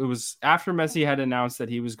it was after Messi had announced that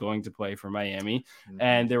he was going to play for Miami.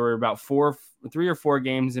 And there were about 3 or 4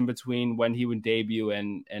 games in between when he would debut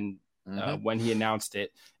and when he announced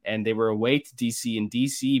it. And they were away to DC, and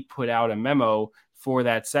DC put out a memo for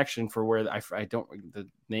that section for where I don't,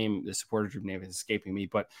 the supporter group name is escaping me,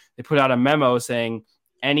 but they put out a memo saying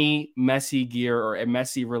any Messi gear or a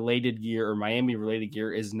Messi related gear or Miami related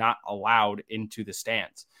gear is not allowed into the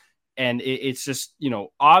stands. And it's just,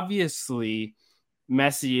 obviously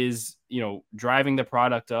Messi is, driving the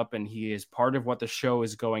product up, and he is part of what the show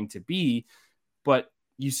is going to be. But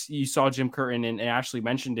you saw Jim Curtin and Ashley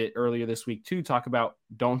mentioned it earlier this week too, talk about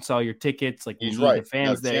don't sell your tickets. Like, he's you need right. the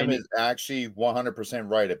fans there. Jim is actually 100%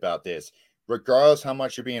 right about this. Regardless how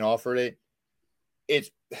much you're being offered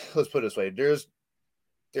let's put it this way. There's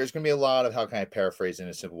going to be a lot of, how can I paraphrase in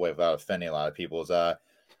a simple way without offending a lot of people, is a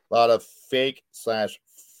lot of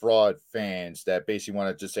fake/fraud fans that basically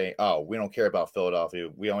want to just say, oh, we don't care about Philadelphia.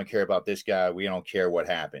 We only care about this guy. We don't care what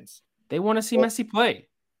happens. They want to see Messi play,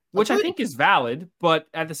 which I think is valid. But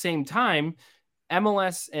at the same time,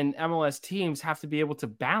 MLS and MLS teams have to be able to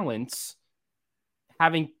balance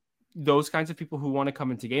having those kinds of people who want to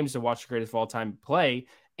come into games to watch the greatest of all time play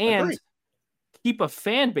and keep a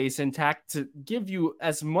fan base intact to give you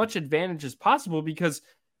as much advantage as possible, because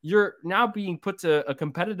you're now being put to a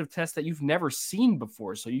competitive test that you've never seen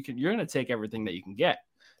before. So you're going to take everything that you can get.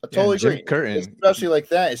 I totally agree. Especially like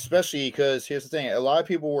that, especially because here's the thing. A lot of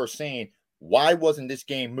people were saying, why wasn't this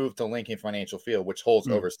game moved to Lincoln Financial Field, which holds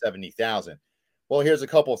over 70,000? Well, here's a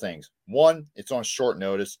couple of things. One, it's on short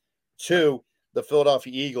notice. Two, the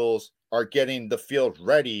Philadelphia Eagles are getting the field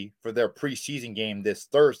ready for their preseason game this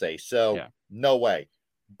Thursday. So no way.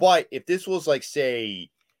 But if this was like, say,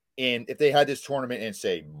 if they had this tournament in,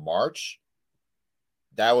 say, March,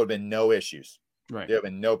 that would have been no issues. Right. There have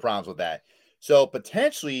been no problems with that. So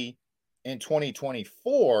potentially in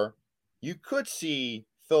 2024, you could see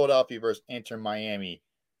Philadelphia versus Inter Miami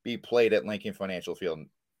be played at Lincoln Financial Field,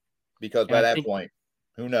 because by that point,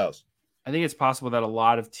 who knows? I think it's possible that a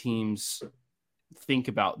lot of teams think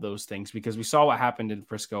about those things, because we saw what happened in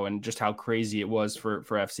Frisco and just how crazy it was for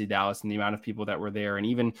FC Dallas and the amount of people that were there. And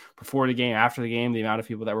even before the game, after the game, the amount of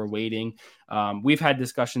people that were waiting. We've had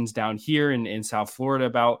discussions down here in South Florida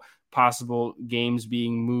about possible games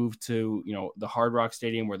being moved to, the Hard Rock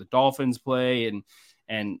Stadium where the Dolphins play.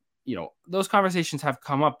 And, those conversations have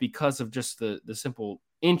come up because of just the simple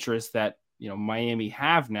interest that, Miami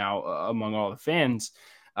have now among all the fans.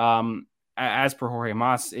 As per Jorge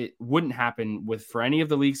Mas, it wouldn't happen for any of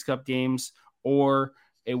the Leagues Cup games, or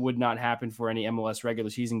it would not happen for any MLS regular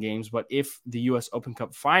season games. But if the U.S. Open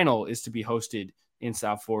Cup final is to be hosted in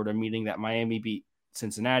South Florida, meaning that Miami beat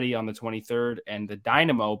Cincinnati on the 23rd and the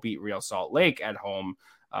Dynamo beat Real Salt Lake at home,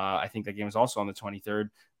 I think that game is also on the 23rd,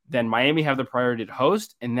 then Miami have the priority to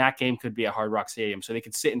host, and that game could be at Hard Rock Stadium. So they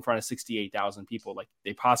could sit in front of 68,000 people like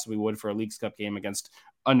they possibly would for a Leagues Cup game against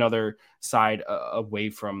another side away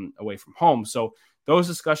from home. So those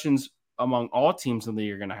discussions among all teams in the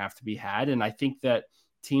league are going to have to be had. And I think that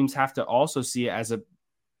teams have to also see it as a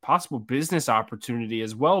possible business opportunity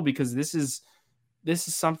as well, because this is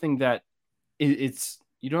something that it's,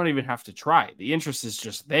 you don't even have to try. The interest is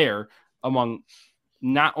just there among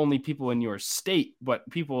not only people in your state, but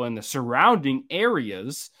people in the surrounding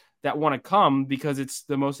areas that want to come, because it's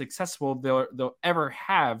the most accessible they'll ever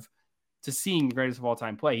have to seeing the greatest of all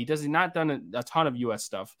time play. He does not done a ton of U.S.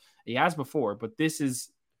 stuff. He has before, but this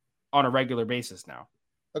is on a regular basis now.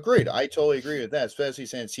 Agreed. I totally agree with that, especially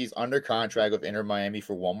since he's under contract with Inter Miami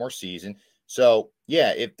for one more season. So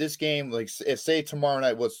yeah, if this game, like if say tomorrow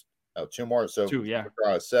night was two more, so two, yeah.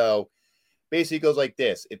 So basically it goes like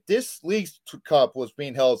this. If this Leagues Cup was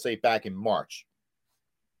being held, say, back in March,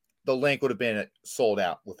 the link would have been sold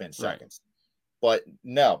out within seconds. Right. But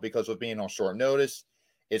no, because of being on short notice,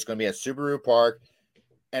 it's going to be at Subaru Park,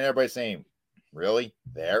 and everybody's saying, really?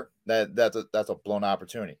 There? That's a blown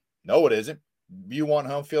opportunity. No, it isn't. You want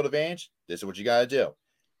home field advantage? This is what you got to do.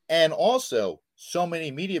 And also, so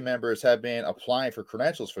many media members have been applying for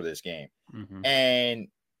credentials for this game. Mm-hmm. And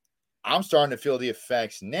I'm starting to feel the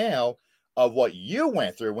effects now of what you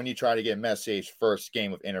went through when you tried to get Messi's first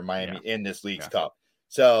game with Inter Miami in this League's Cup.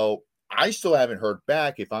 So I still haven't heard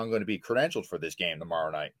back if I'm going to be credentialed for this game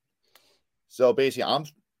tomorrow night. So basically, I'm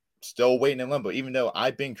still waiting in limbo, even though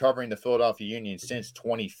I've been covering the Philadelphia Union since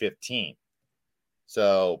 2015.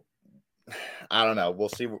 So I don't know. We'll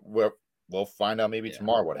see. We'll find out maybe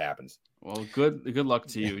tomorrow what happens. Well, good luck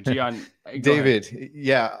to you, Gian. David.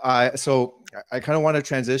 So I kind of want to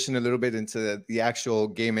transition a little bit into the actual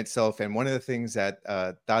game itself. And one of the things that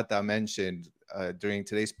Tata mentioned during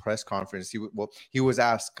today's press conference, he was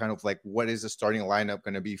asked kind of like, what is the starting lineup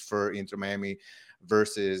going to be for Inter Miami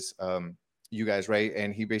versus you guys, right?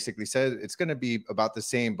 And he basically said it's going to be about the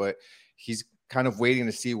same, but he's kind of waiting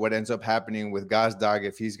to see what ends up happening with Gazdag,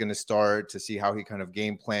 if he's going to start, to see how he kind of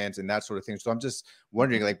game plans and that sort of thing. So I'm just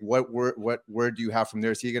wondering, like, what word do you have from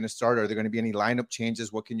there? Is he going to start? Are there going to be any lineup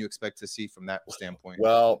changes? What can you expect to see from that standpoint?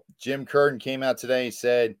 Well, Jim Curtin came out today. He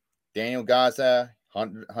said Daniel Gaza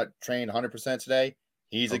trained 100% today.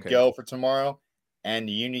 He's a go for tomorrow. And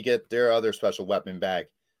the Union get their other special weapon back.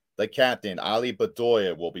 The captain, Ali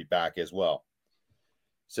Bedoya, will be back as well.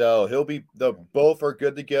 So both are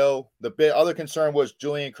good to go. The other concern was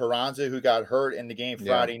Julian Carranza, who got hurt in the game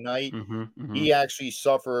Friday night. He actually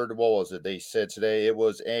suffered, what was it? They said today it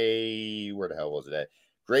was where the hell was it at?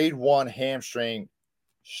 Grade 1 hamstring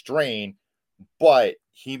strain, but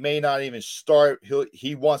he may not even start.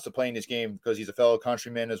 He wants to play in this game because he's a fellow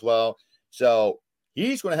countryman as well. So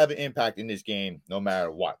he's going to have an impact in this game no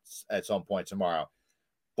matter what at some point tomorrow.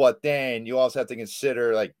 But then you also have to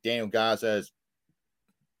consider like Daniel Gaza's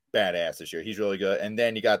badass this year. He's really good. And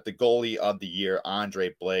then you got the goalie of the year,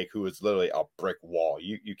 Andre Blake, who is literally a brick wall.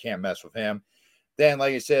 You can't mess with him. Then,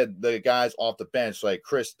 like I said, the guys off the bench, like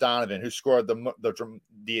Chris Donovan, who scored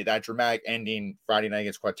that dramatic ending Friday night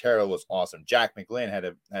against Quintero, was awesome. Jack McGlynn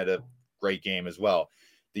had a great game as well.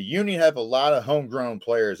 The Union have a lot of homegrown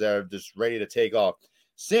players that are just ready to take off.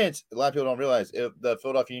 Since a lot of people don't realize the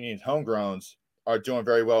Philadelphia Union's homegrowns are doing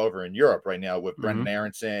very well over in Europe right now with Brendan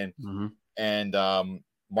Aronson and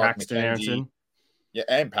Mark Paxton McKenzie. Aronson. Yeah,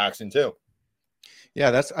 and Paxton too.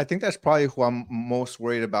 Yeah, I think that's probably who I'm most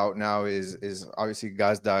worried about now is obviously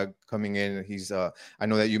Gazdag coming in. He's I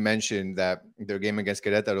know that you mentioned that their game against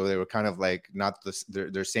Querétaro, they were kind of like not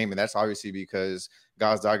they're same, and that's obviously because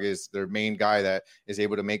Gazdag is their main guy that is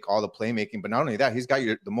able to make all the playmaking. But not only that, he's got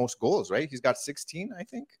the most goals, right? He's got 16, I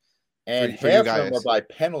think. And half of them are by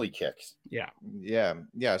penalty kicks. Yeah.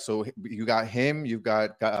 So you got him. You've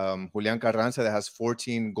got Julian Carranza that has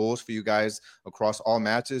 14 goals for you guys across all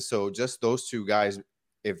matches. So just those two guys,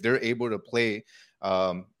 if they're able to play,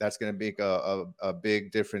 that's going to make a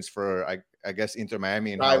big difference for, I guess, Inter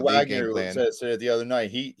Miami and how they game plan. Said the other night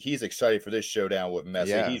he's excited for this showdown with Messi.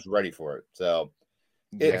 Yeah. He's ready for it. So.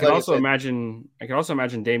 I can also imagine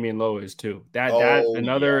Damian Lowe is too.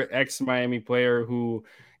 Another ex-Miami player who,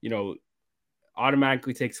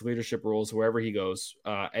 automatically takes leadership roles wherever he goes,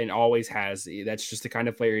 and always has. That's just the kind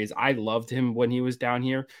of player he is. I loved him when he was down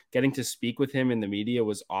here. Getting to speak with him in the media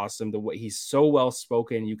was awesome. The way he's so well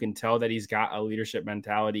spoken, you can tell that he's got a leadership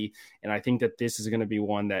mentality, and I think that this is going to be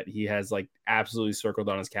one that he has like absolutely circled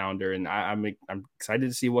on his calendar, and I'm excited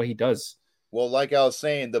to see what he does. Well, like I was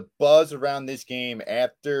saying, the buzz around this game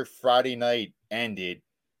after Friday night ended,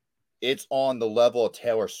 it's on the level of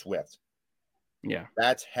Taylor Swift. Yeah.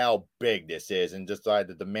 That's how big this is. And just like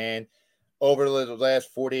the demand over the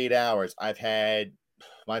last 48 hours,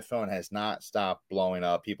 my phone has not stopped blowing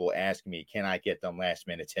up. People asking me, can I get them last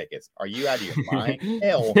minute tickets? Are you out of your mind?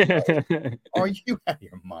 Hell no. Are you out of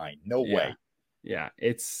your mind? No way. Yeah,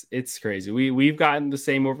 it's crazy. We've gotten the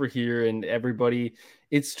same over here, and everybody,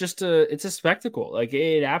 it's a spectacle. Like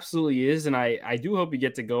it absolutely is. And I do hope you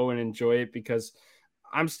get to go and enjoy it, because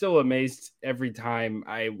I'm still amazed every time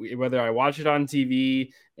whether I watch it on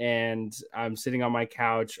TV and I'm sitting on my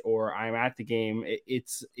couch or I'm at the game.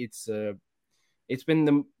 It's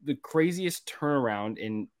been the craziest turnaround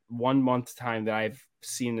in 1 month time that I've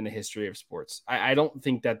seen in the history of sports. I don't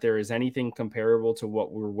think that there is anything comparable to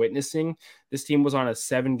what we're witnessing. This team was on a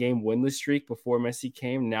 7-game winless streak before Messi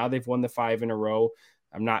came. Now they've won the 5 in a row.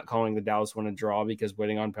 I'm not calling the Dallas one a draw, because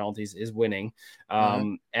winning on penalties is winning.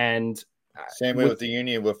 And same way with the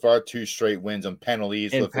Union, with our 2 straight wins on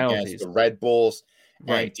penalties against the Red Bulls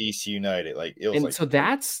and DC United. So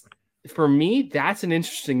that's, for me, that's an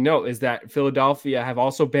interesting note, is that Philadelphia have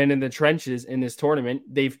also been in the trenches in this tournament.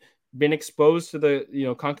 They've been exposed to the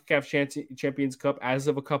CONCACAF Champions Cup as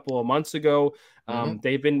of a couple of months ago.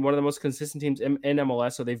 They've been one of the most consistent teams in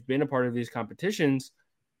MLS, so they've been a part of these competitions.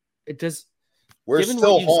 We're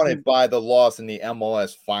still haunted by the loss in the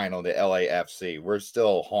MLS final, the LAFC. We're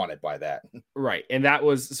still haunted by that. Right. And that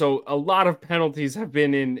was so a lot of penalties have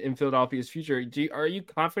been in Philadelphia's future. Are you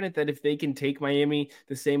confident that if they can take Miami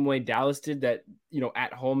the same way Dallas did, that,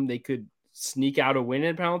 at home they could sneak out a win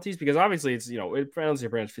in penalties? Because obviously it's, penalties are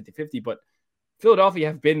 50-50, but Philadelphia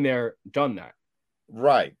have been there, done that.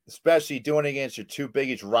 Right. Especially doing it against your two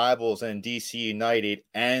biggest rivals in DC United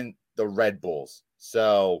and the Red Bulls.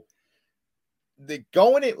 So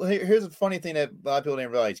here's a funny thing that a lot of people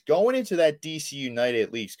didn't realize. Going into that DC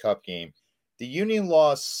United Leagues Cup game, the Union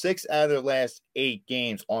lost 6 out of their last 8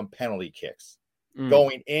 games on penalty kicks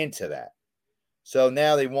going into that. So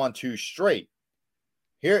now they won 2 straight.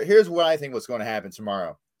 Here's what I think what's going to happen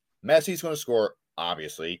tomorrow. Messi's going to score,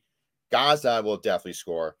 obviously. Gaza will definitely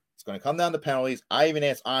score. It's going to come down to penalties. I even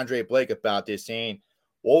asked Andre Blake about this, saying,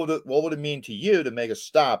 what would it mean to you to make a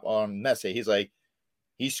stop on Messi? He's like,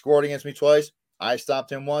 he scored against me twice. I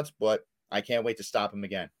stopped him once, but I can't wait to stop him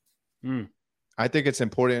again. I think it's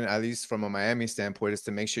important, at least from a Miami standpoint, is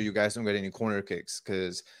to make sure you guys don't get any corner kicks,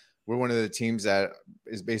 because we're one of the teams that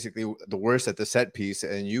is basically the worst at the set piece,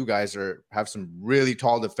 and you guys have some really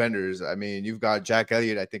tall defenders. I mean, you've got Jack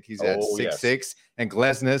Elliott. I think he's at 6'6", and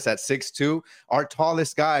Glesnes at 6'2". Our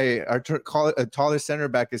tallest guy, tallest center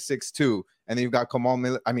back is 6'2", and then you've got Kamal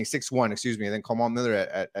Miller. I mean, 6'1", excuse me, and then Kamal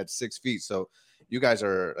Miller at 6 feet. So you guys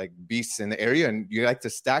are like beasts in the area, and you like to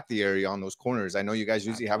stack the area on those corners. I know you guys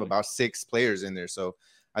usually have about 6 players in there, so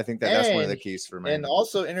I think that's one of the keys for Miami. And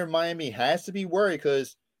also, Inter Miami has to be worried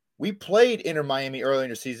because we played Inter Miami early in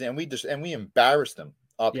the season, and we embarrassed them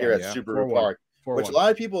up here at Subaru Park, which a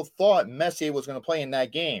lot of people thought Messi was going to play in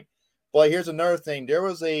that game. But here's another thing: there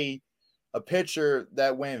was a picture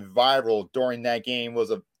that went viral during that game.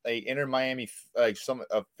 Was a Inter Miami, a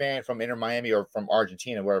fan from Inter Miami or from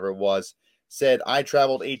Argentina, wherever it was, said, "I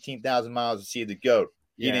traveled 18,000 miles to see the GOAT.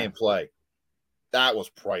 He didn't play." That was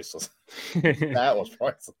priceless. That was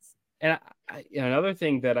priceless. And another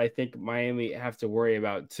thing that I think Miami have to worry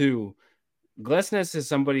about too, Glesnes is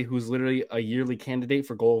somebody who's literally a yearly candidate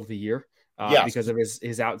for goal of the year because of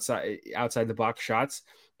his outside the box shots.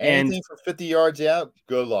 Anything for 50 yards out,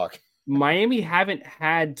 good luck. Miami haven't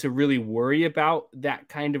had to really worry about that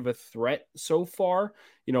kind of a threat so far,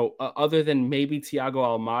 other than maybe Thiago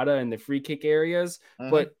Almada in the free kick areas.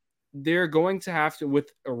 But they're going to have to,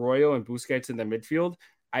 with Arroyo and Busquets in the midfield,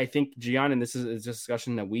 I think, Gian, and this is a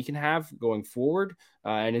discussion that we can have going forward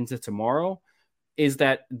and into tomorrow, is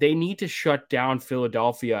that they need to shut down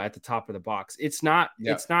Philadelphia at the top of the box. It's not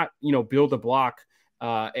build a block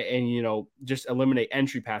and just eliminate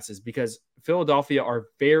entry passes, because Philadelphia are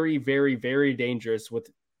very, very, very dangerous with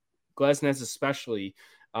Glesnes, especially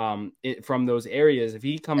from those areas. If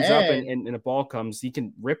he comes up and a ball comes, he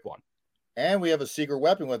can rip one. And we have a secret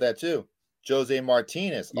weapon with that too. Jose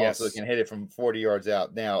Martinez also can hit it from 40 yards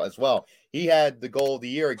out now as well. He had the goal of the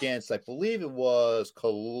year against, I believe it was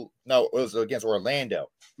against Orlando.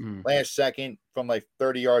 Last second from like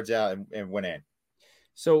 30 yards out and went in.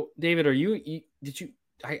 So, David,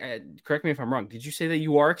 correct me if I'm wrong, did you say that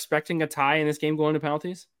you are expecting a tie in this game going to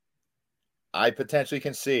penalties? I potentially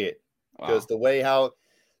can see it because the way how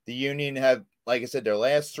the Union have, like I said, their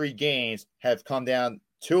last 3 games have come down.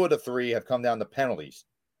 2 of the 3 have come down to penalties.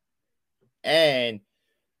 And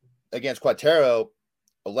against Quattaro,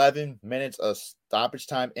 11 minutes of stoppage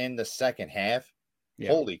time in the second half.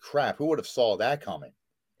 Holy crap. Who would have saw that coming?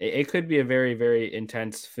 It could be a very, very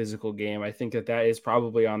intense physical game. I think that is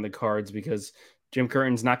probably on the cards because Jim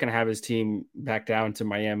Curtin's not going to have his team back down to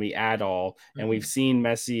Miami at all. And we've seen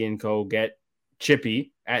Messi and co get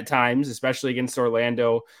chippy at times, especially against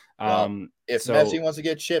Orlando. If Messi wants to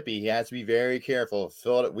get chippy, he has to be very careful.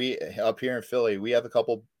 We up here in Philly, we have a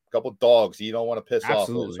couple dogs you don't want to piss off,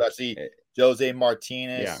 especially Jose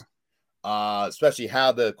Martinez. Especially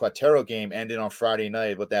how the Quattaro game ended on Friday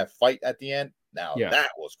night with that fight at the end. Now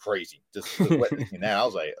that was crazy. Just witnessing that, I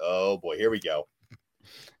was like, "Oh boy, here we go."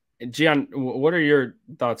 Gian, what are your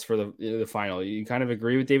thoughts for the final? You kind of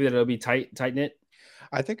agree with David that it'll be tight knit?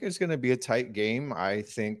 I think it's going to be a tight game. I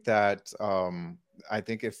think that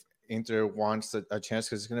if Inter wants a chance,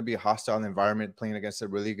 because it's going to be a hostile environment playing against a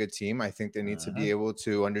really good team, I think they need to be able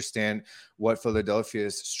to understand what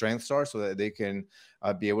Philadelphia's strengths are so that they can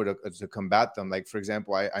be able to combat them. Like, for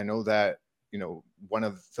example, I know that one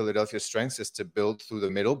of Philadelphia's strengths is to build through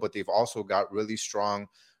the middle, but they've also got really strong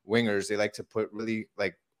wingers. They like to put really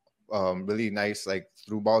really nice like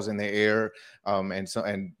through balls in the air,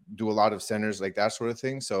 and do a lot of centers, like that sort of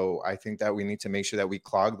thing. So I think that we need to make sure that we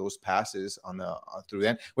clog those passes on the through the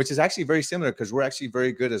end, which is actually very similar because we're actually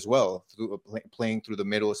very good as well through playing through the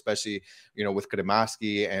middle, especially with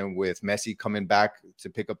Kremaski and with Messi coming back to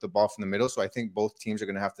pick up the ball from the middle. So I think both teams are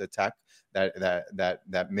going to have to attack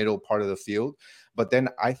that middle part of the field. But then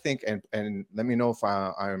I think, and let me know if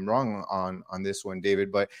I'm wrong on this one,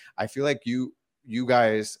 David, but I feel like you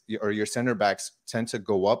guys or your center backs tend to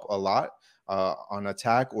go up a lot on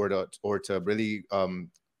attack or to really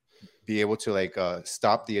be able to like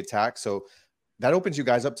stop the attack. So that opens you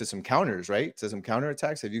guys up to some counters, right? To some counter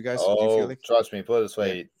attacks. Have you guys? Oh, do you feel like? Trust me. Put it this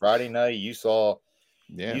way: Yeah. Friday night, you saw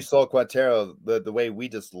Quatero, the way we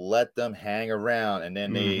just let them hang around, and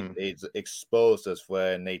then they exposed us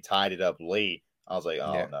when they tied it up late. I was like,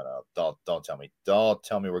 oh no, don't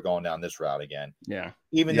tell me we're going down this route again. Yeah.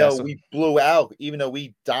 Even though we blew out, even though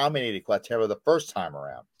we dominated Quatero the first time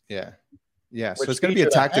around. Yeah. Yeah. So it's going to be a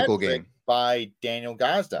tactical game by Daniel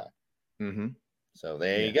Gazda. So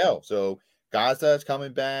there you go. So Gazda is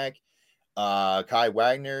coming back. Kai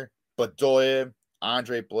Wagner, Bedoya,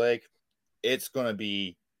 Andre Blake. It's going to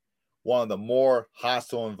be one of the more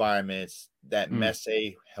hostile environments that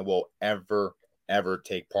Messi will ever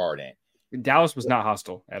take part in. Dallas was not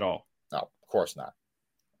hostile at all. No, of course not.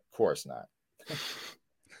 Of course not.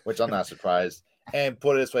 Which I'm not surprised. And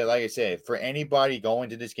put it this way, like I said, for anybody going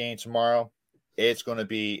to this game tomorrow, it's going to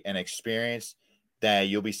be an experience that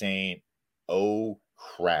you'll be saying, oh,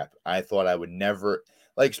 crap. I thought I would never,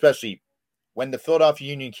 like, especially when the Philadelphia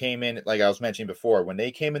Union came in, like I was mentioning before, when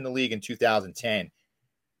they came in the league in 2010,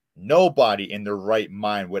 nobody in their right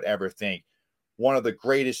mind would ever think one of the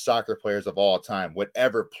greatest soccer players of all time would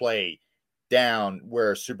ever play down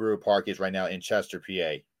where Subaru Park is right now in Chester,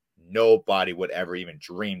 PA. Nobody would ever even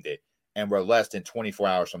dreamed it. And we're less than 24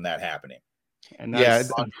 hours from that happening. And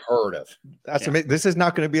that's unheard of. That's amazing. This is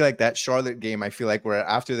not going to be like that Charlotte game. I feel like where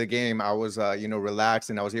after the game I was, relaxed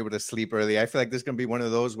and I was able to sleep early. I feel like this is going to be one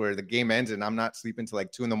of those where the game ends and I'm not sleeping till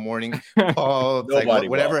like 2 a.m. Oh, like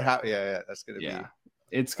whatever happens. Yeah, that's going to be.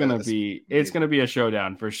 It's going to be. It's going to be a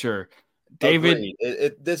showdown for sure. David,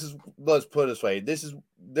 let's put it this way.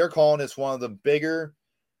 They're calling this one of the bigger.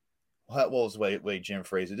 What was way Jim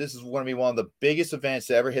phrased it? This is going to be one of the biggest events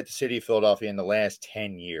to ever hit the city of Philadelphia in the last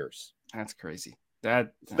 10 years. That's crazy.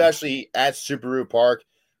 Especially at Subaru Park,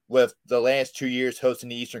 with the last 2 years hosting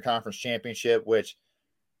the Eastern Conference Championship, which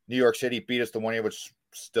New York City beat us the 1 year, which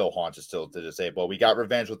still haunts us still to this day. But we got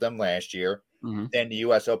revenge with them last year. Then the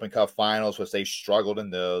U.S. Open Cup Finals, which they struggled in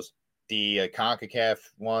those. The CONCACAF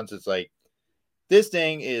ones, it's like this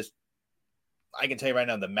thing is. I can tell you right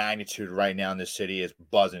now, the magnitude right now in this city is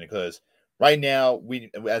buzzing because right now,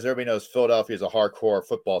 as everybody knows, Philadelphia is a hardcore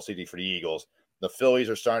football city for the Eagles. The Phillies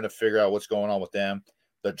are starting to figure out what's going on with them.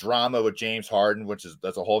 The drama with James Harden,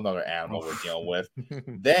 that's a whole nother animal we're dealing with.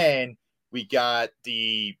 Then we got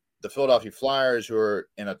the Philadelphia Flyers, who are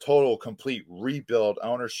in a total, complete rebuild,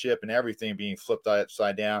 ownership and everything being flipped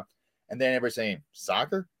upside down. And then everybody's saying,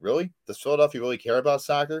 soccer? Really? Does Philadelphia really care about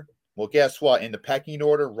soccer? Well, guess what? In the pecking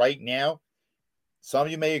order right now, some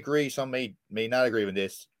of you may agree, some may not agree with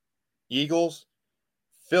this. Eagles,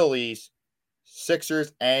 Phillies,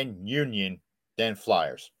 Sixers, and Union, then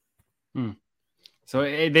Flyers. So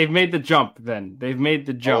they've made the jump then. They've made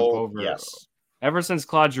the jump over. Yes. Ever since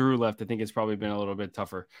Claude Giroux left, I think it's probably been a little bit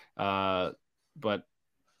tougher. But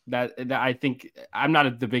that I think I'm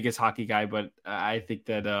not the biggest hockey guy, but I think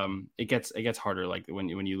that it gets harder like when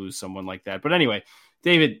you lose someone like that. But anyway,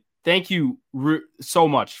 David, thank you so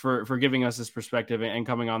much for giving us this perspective and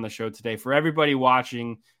coming on the show today. For everybody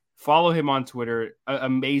watching, follow him on Twitter.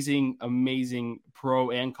 Amazing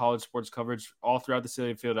pro and college sports coverage all throughout the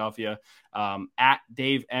city of Philadelphia. At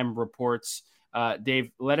Dave M Reports.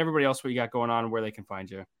 Dave, let everybody else what you got going on and where they can find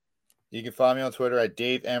you. You can find me on Twitter at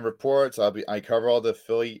Dave M Reports. I cover all the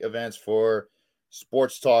Philly events for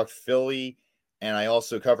Sports Talk Philly. And I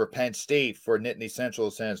also cover Penn State for Nittany Central,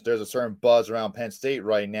 since there's a certain buzz around Penn State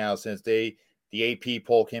right now since the AP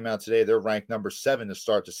poll came out today. They're ranked number 7 to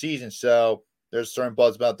start the season. So there's a certain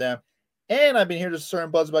buzz about them. And I've been hearing there's a certain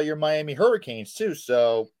buzz about your Miami Hurricanes too.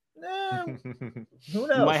 So who knows? We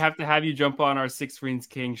might have to have you jump on our Six Screens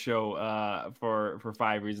King show for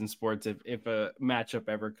 5 Reasons Sports if a matchup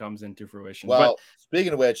ever comes into fruition. Well,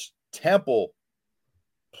 speaking of which, Temple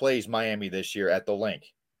plays Miami this year at the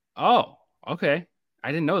Link. Oh, okay.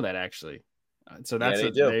 I didn't know that actually. So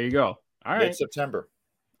there you go. All right. Mid-September.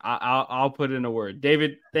 I'll put in a word.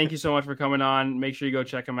 David, thank you so much for coming on. Make sure you go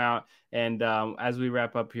check him out. And as we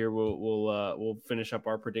wrap up here, we'll finish up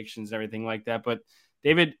our predictions and everything like that. But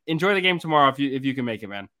David, enjoy the game tomorrow if you can make it,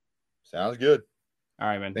 man. Sounds good. All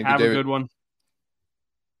right, man. Thank Have you, a David. good one.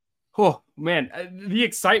 Oh man, the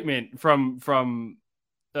excitement from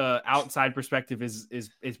outside perspective is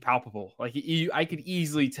palpable. Like I could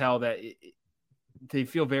easily tell that they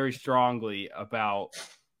feel very strongly about.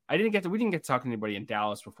 We didn't get to talk to anybody in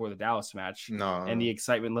Dallas before the Dallas match, and the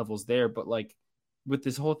excitement levels there. But like with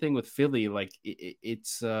this whole thing with Philly, like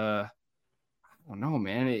it's I don't know,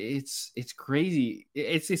 man. It's crazy.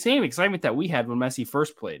 It's the same excitement that we had when Messi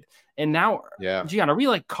first played, and now, Gian, are we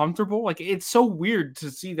like comfortable? Like it's so weird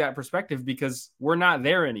to see that perspective because we're not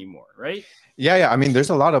there anymore, right? Yeah. I mean, there's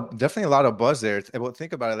definitely a lot of buzz there. Well,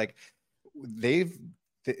 think about it. Like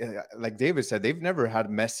like David said, they've never had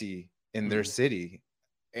Messi in their city,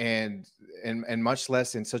 and much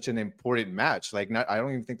less in such an important match. Like, I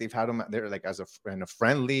don't even think they've had him there like in a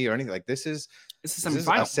friendly or anything. Like this is a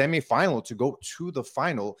semifinal to go to the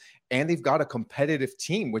final, and they've got a competitive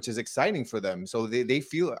team, which is exciting for them. So they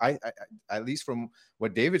feel, I at least from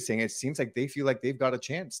what David's saying, it seems like they feel like they've got a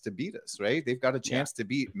chance to beat us, right? They've got a chance to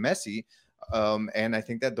beat Messi. And I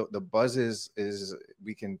think that the buzz is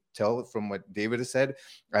we can tell from what David has said.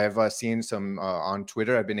 I've seen some on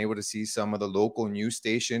Twitter. I've been able to see some of the local news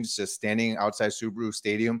stations just standing outside Subaru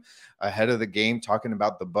Stadium ahead of the game, talking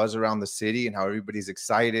about the buzz around the city and how everybody's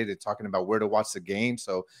excited and talking about where to watch the game.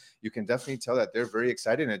 So you can definitely tell that they're very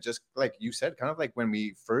excited. And just like you said, kind of like when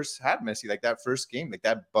we first had Messi, like that first game, like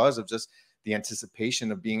that buzz of just the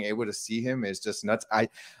anticipation of being able to see him is just nuts. I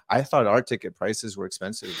thought our ticket prices were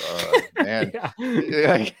expensive, man.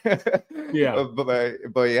 Yeah.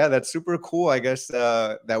 But yeah, that's super cool. I guess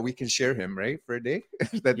that we can share him, right, for a day.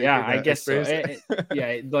 I guess so.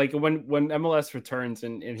 Yeah, like when MLS returns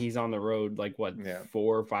and he's on the road, like 4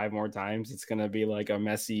 or 5 more times, it's gonna be like a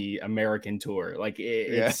Messi American tour. Like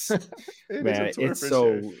it's man,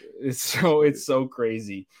 it's so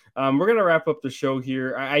crazy. We're gonna wrap up the show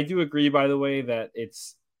here. I do agree, by the way, that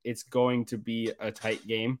it's going to be a tight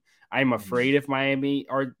game. I'm afraid if Miami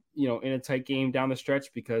are in a tight game down the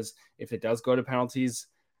stretch, because if it does go to penalties,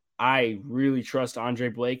 I really trust Andre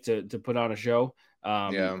Blake to put on a show.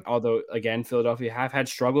 Although again, Philadelphia have had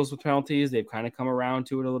struggles with penalties, they've kind of come around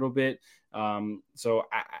to it a little bit. So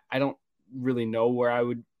I don't really know where I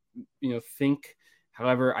would think.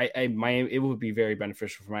 However, Miami, it would be very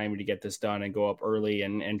beneficial for Miami to get this done and go up early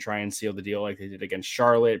and try and seal the deal like they did against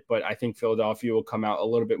Charlotte. But I think Philadelphia will come out a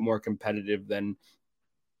little bit more competitive than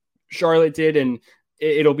Charlotte did, and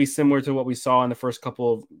it'll be similar to what we saw in the first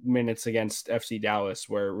couple of minutes against FC Dallas,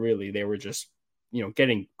 where really they were just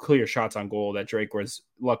getting clear shots on goal that Drake was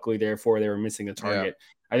luckily there for. They were missing the target.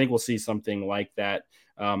 I think we'll see something like that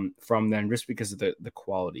from them, just because of the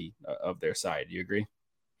quality of their side. Do you agree?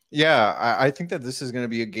 Yeah, I think that this is going to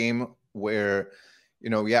be a game where,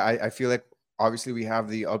 I feel like obviously we have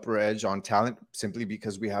the upper edge on talent simply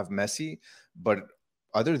because we have Messi. But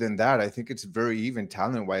other than that, I think it's very even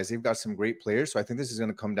talent-wise. They've got some great players. So I think this is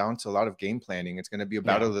going to come down to a lot of game planning. It's going to be a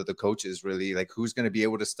battle of the coaches, really. Like, who's going to be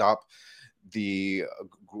able to stop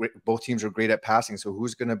both teams are great at passing. So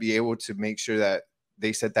who's going to be able to make sure that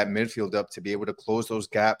they set that midfield up to be able to close those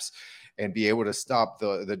gaps and be able to stop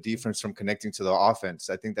the defense from connecting to the offense.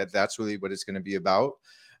 I think that's really what it's going to be about.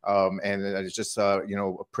 And it's just a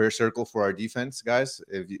prayer circle for our defense, guys.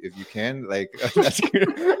 If you can, like, that's good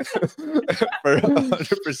for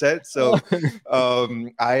 100%. So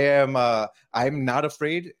I'm not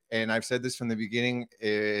afraid, and I've said this from the beginning.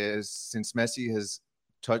 Is since Messi has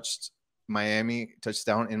touched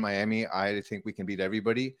down in Miami, I think we can beat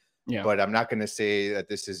everybody. Yeah. But I'm not going to say that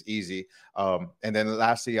this is easy. And then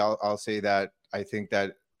lastly, I'll say that I think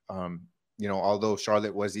that although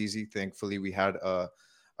Charlotte was easy, thankfully we had a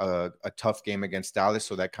tough game against Dallas,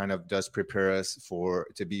 so that kind of does prepare us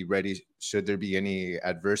to be ready should there be any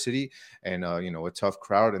adversity and a tough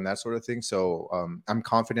crowd and that sort of thing. So I'm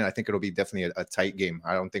confident. I think it'll be definitely a tight game.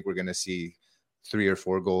 I don't think we're going to see 3 or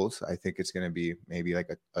 4 goals. I think it's going to be maybe like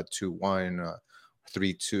a 2-1,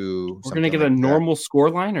 3-2. We're going to get a normal score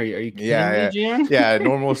line. Are you kidding me, Gian? Yeah,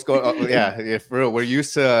 normal score. For real. We're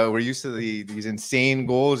used to these insane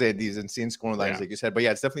goals and these insane scoring lines, like you said. But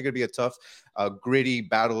yeah, it's definitely going to be a tough, gritty,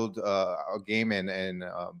 battled game. And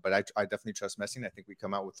but I definitely trust Messi. And I think we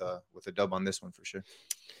come out with a dub on this one for sure.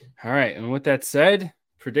 All right. And with that said,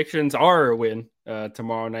 predictions are a win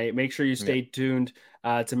tomorrow night. Make sure you stay tuned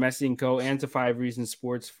to Messi & Co. and to 5 Reasons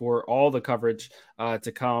Sports for all the coverage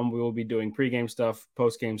to come. We will be doing pregame stuff,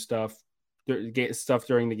 postgame stuff, stuff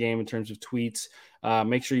during the game in terms of tweets.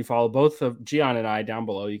 Make sure you follow both of Gian and I down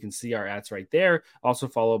below. You can see our ats right there. Also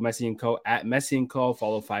follow Messi & Co. at Messi & Co.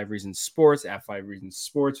 Follow 5 Reasons Sports at 5 Reasons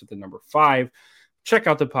Sports with the number 5. check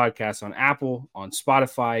out the podcast on Apple, on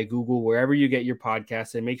Spotify, Google, wherever you get your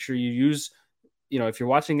podcasts, and make sure you use, if you're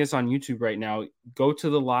watching this on YouTube right now, go to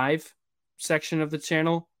the live section of the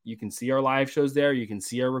channel. You can see our live shows there. You can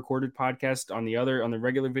see our recorded podcast on the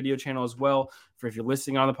regular video channel as well. If you're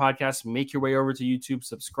listening on the podcast, make your way over to YouTube,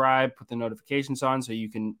 subscribe, put the notifications on so you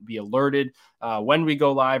can be alerted when we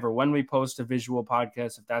go live or when we post a visual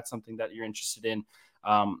podcast, if that's something that you're interested in.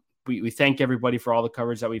 We thank everybody for all the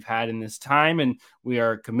coverage that we've had in this time, and we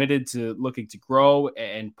are committed to looking to grow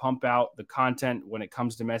and pump out the content when it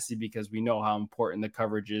comes to Messi, because we know how important the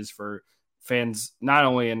coverage is for fans, not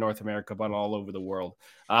only in North America, but all over the world.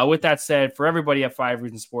 With that said, for everybody at 5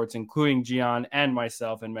 Reasons Sports, including Gian and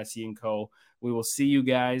myself and Messi and Co., we will see you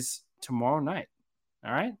guys tomorrow night.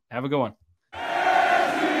 All right? Have a good one.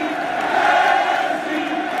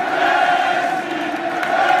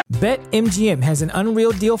 BetMGM has an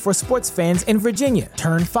unreal deal for sports fans in Virginia.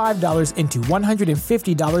 Turn $5 into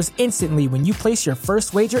 $150 instantly when you place your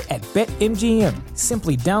first wager at BetMGM.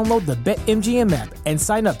 Simply download the BetMGM app and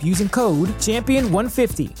sign up using code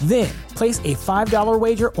Champion150. Then, place a $5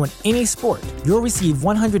 wager on any sport. You'll receive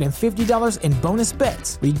 $150 in bonus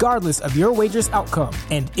bets, regardless of your wager's outcome.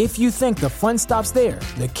 And if you think the fun stops there,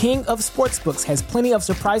 the king of sportsbooks has plenty of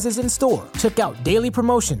surprises in store. Check out daily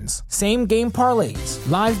promotions, same-game parlays,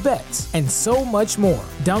 live bets, and so much more.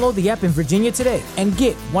 Download the app in Virginia today and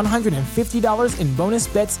get $150 in bonus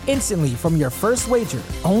bets instantly from your first wager.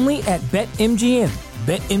 Only at BetMGM.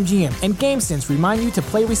 BetMGM and GameSense remind you to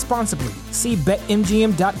play responsibly. See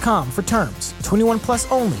BetMGM.com for terms. 21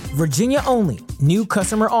 plus only. Virginia only. New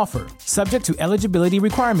customer offer. Subject to eligibility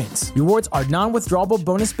requirements. Rewards are non-withdrawable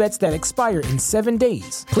bonus bets that expire in 7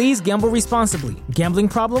 days. Please gamble responsibly. Gambling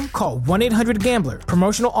problem? Call 1-800-GAMBLER.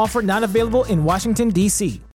 Promotional offer not available in Washington, D.C.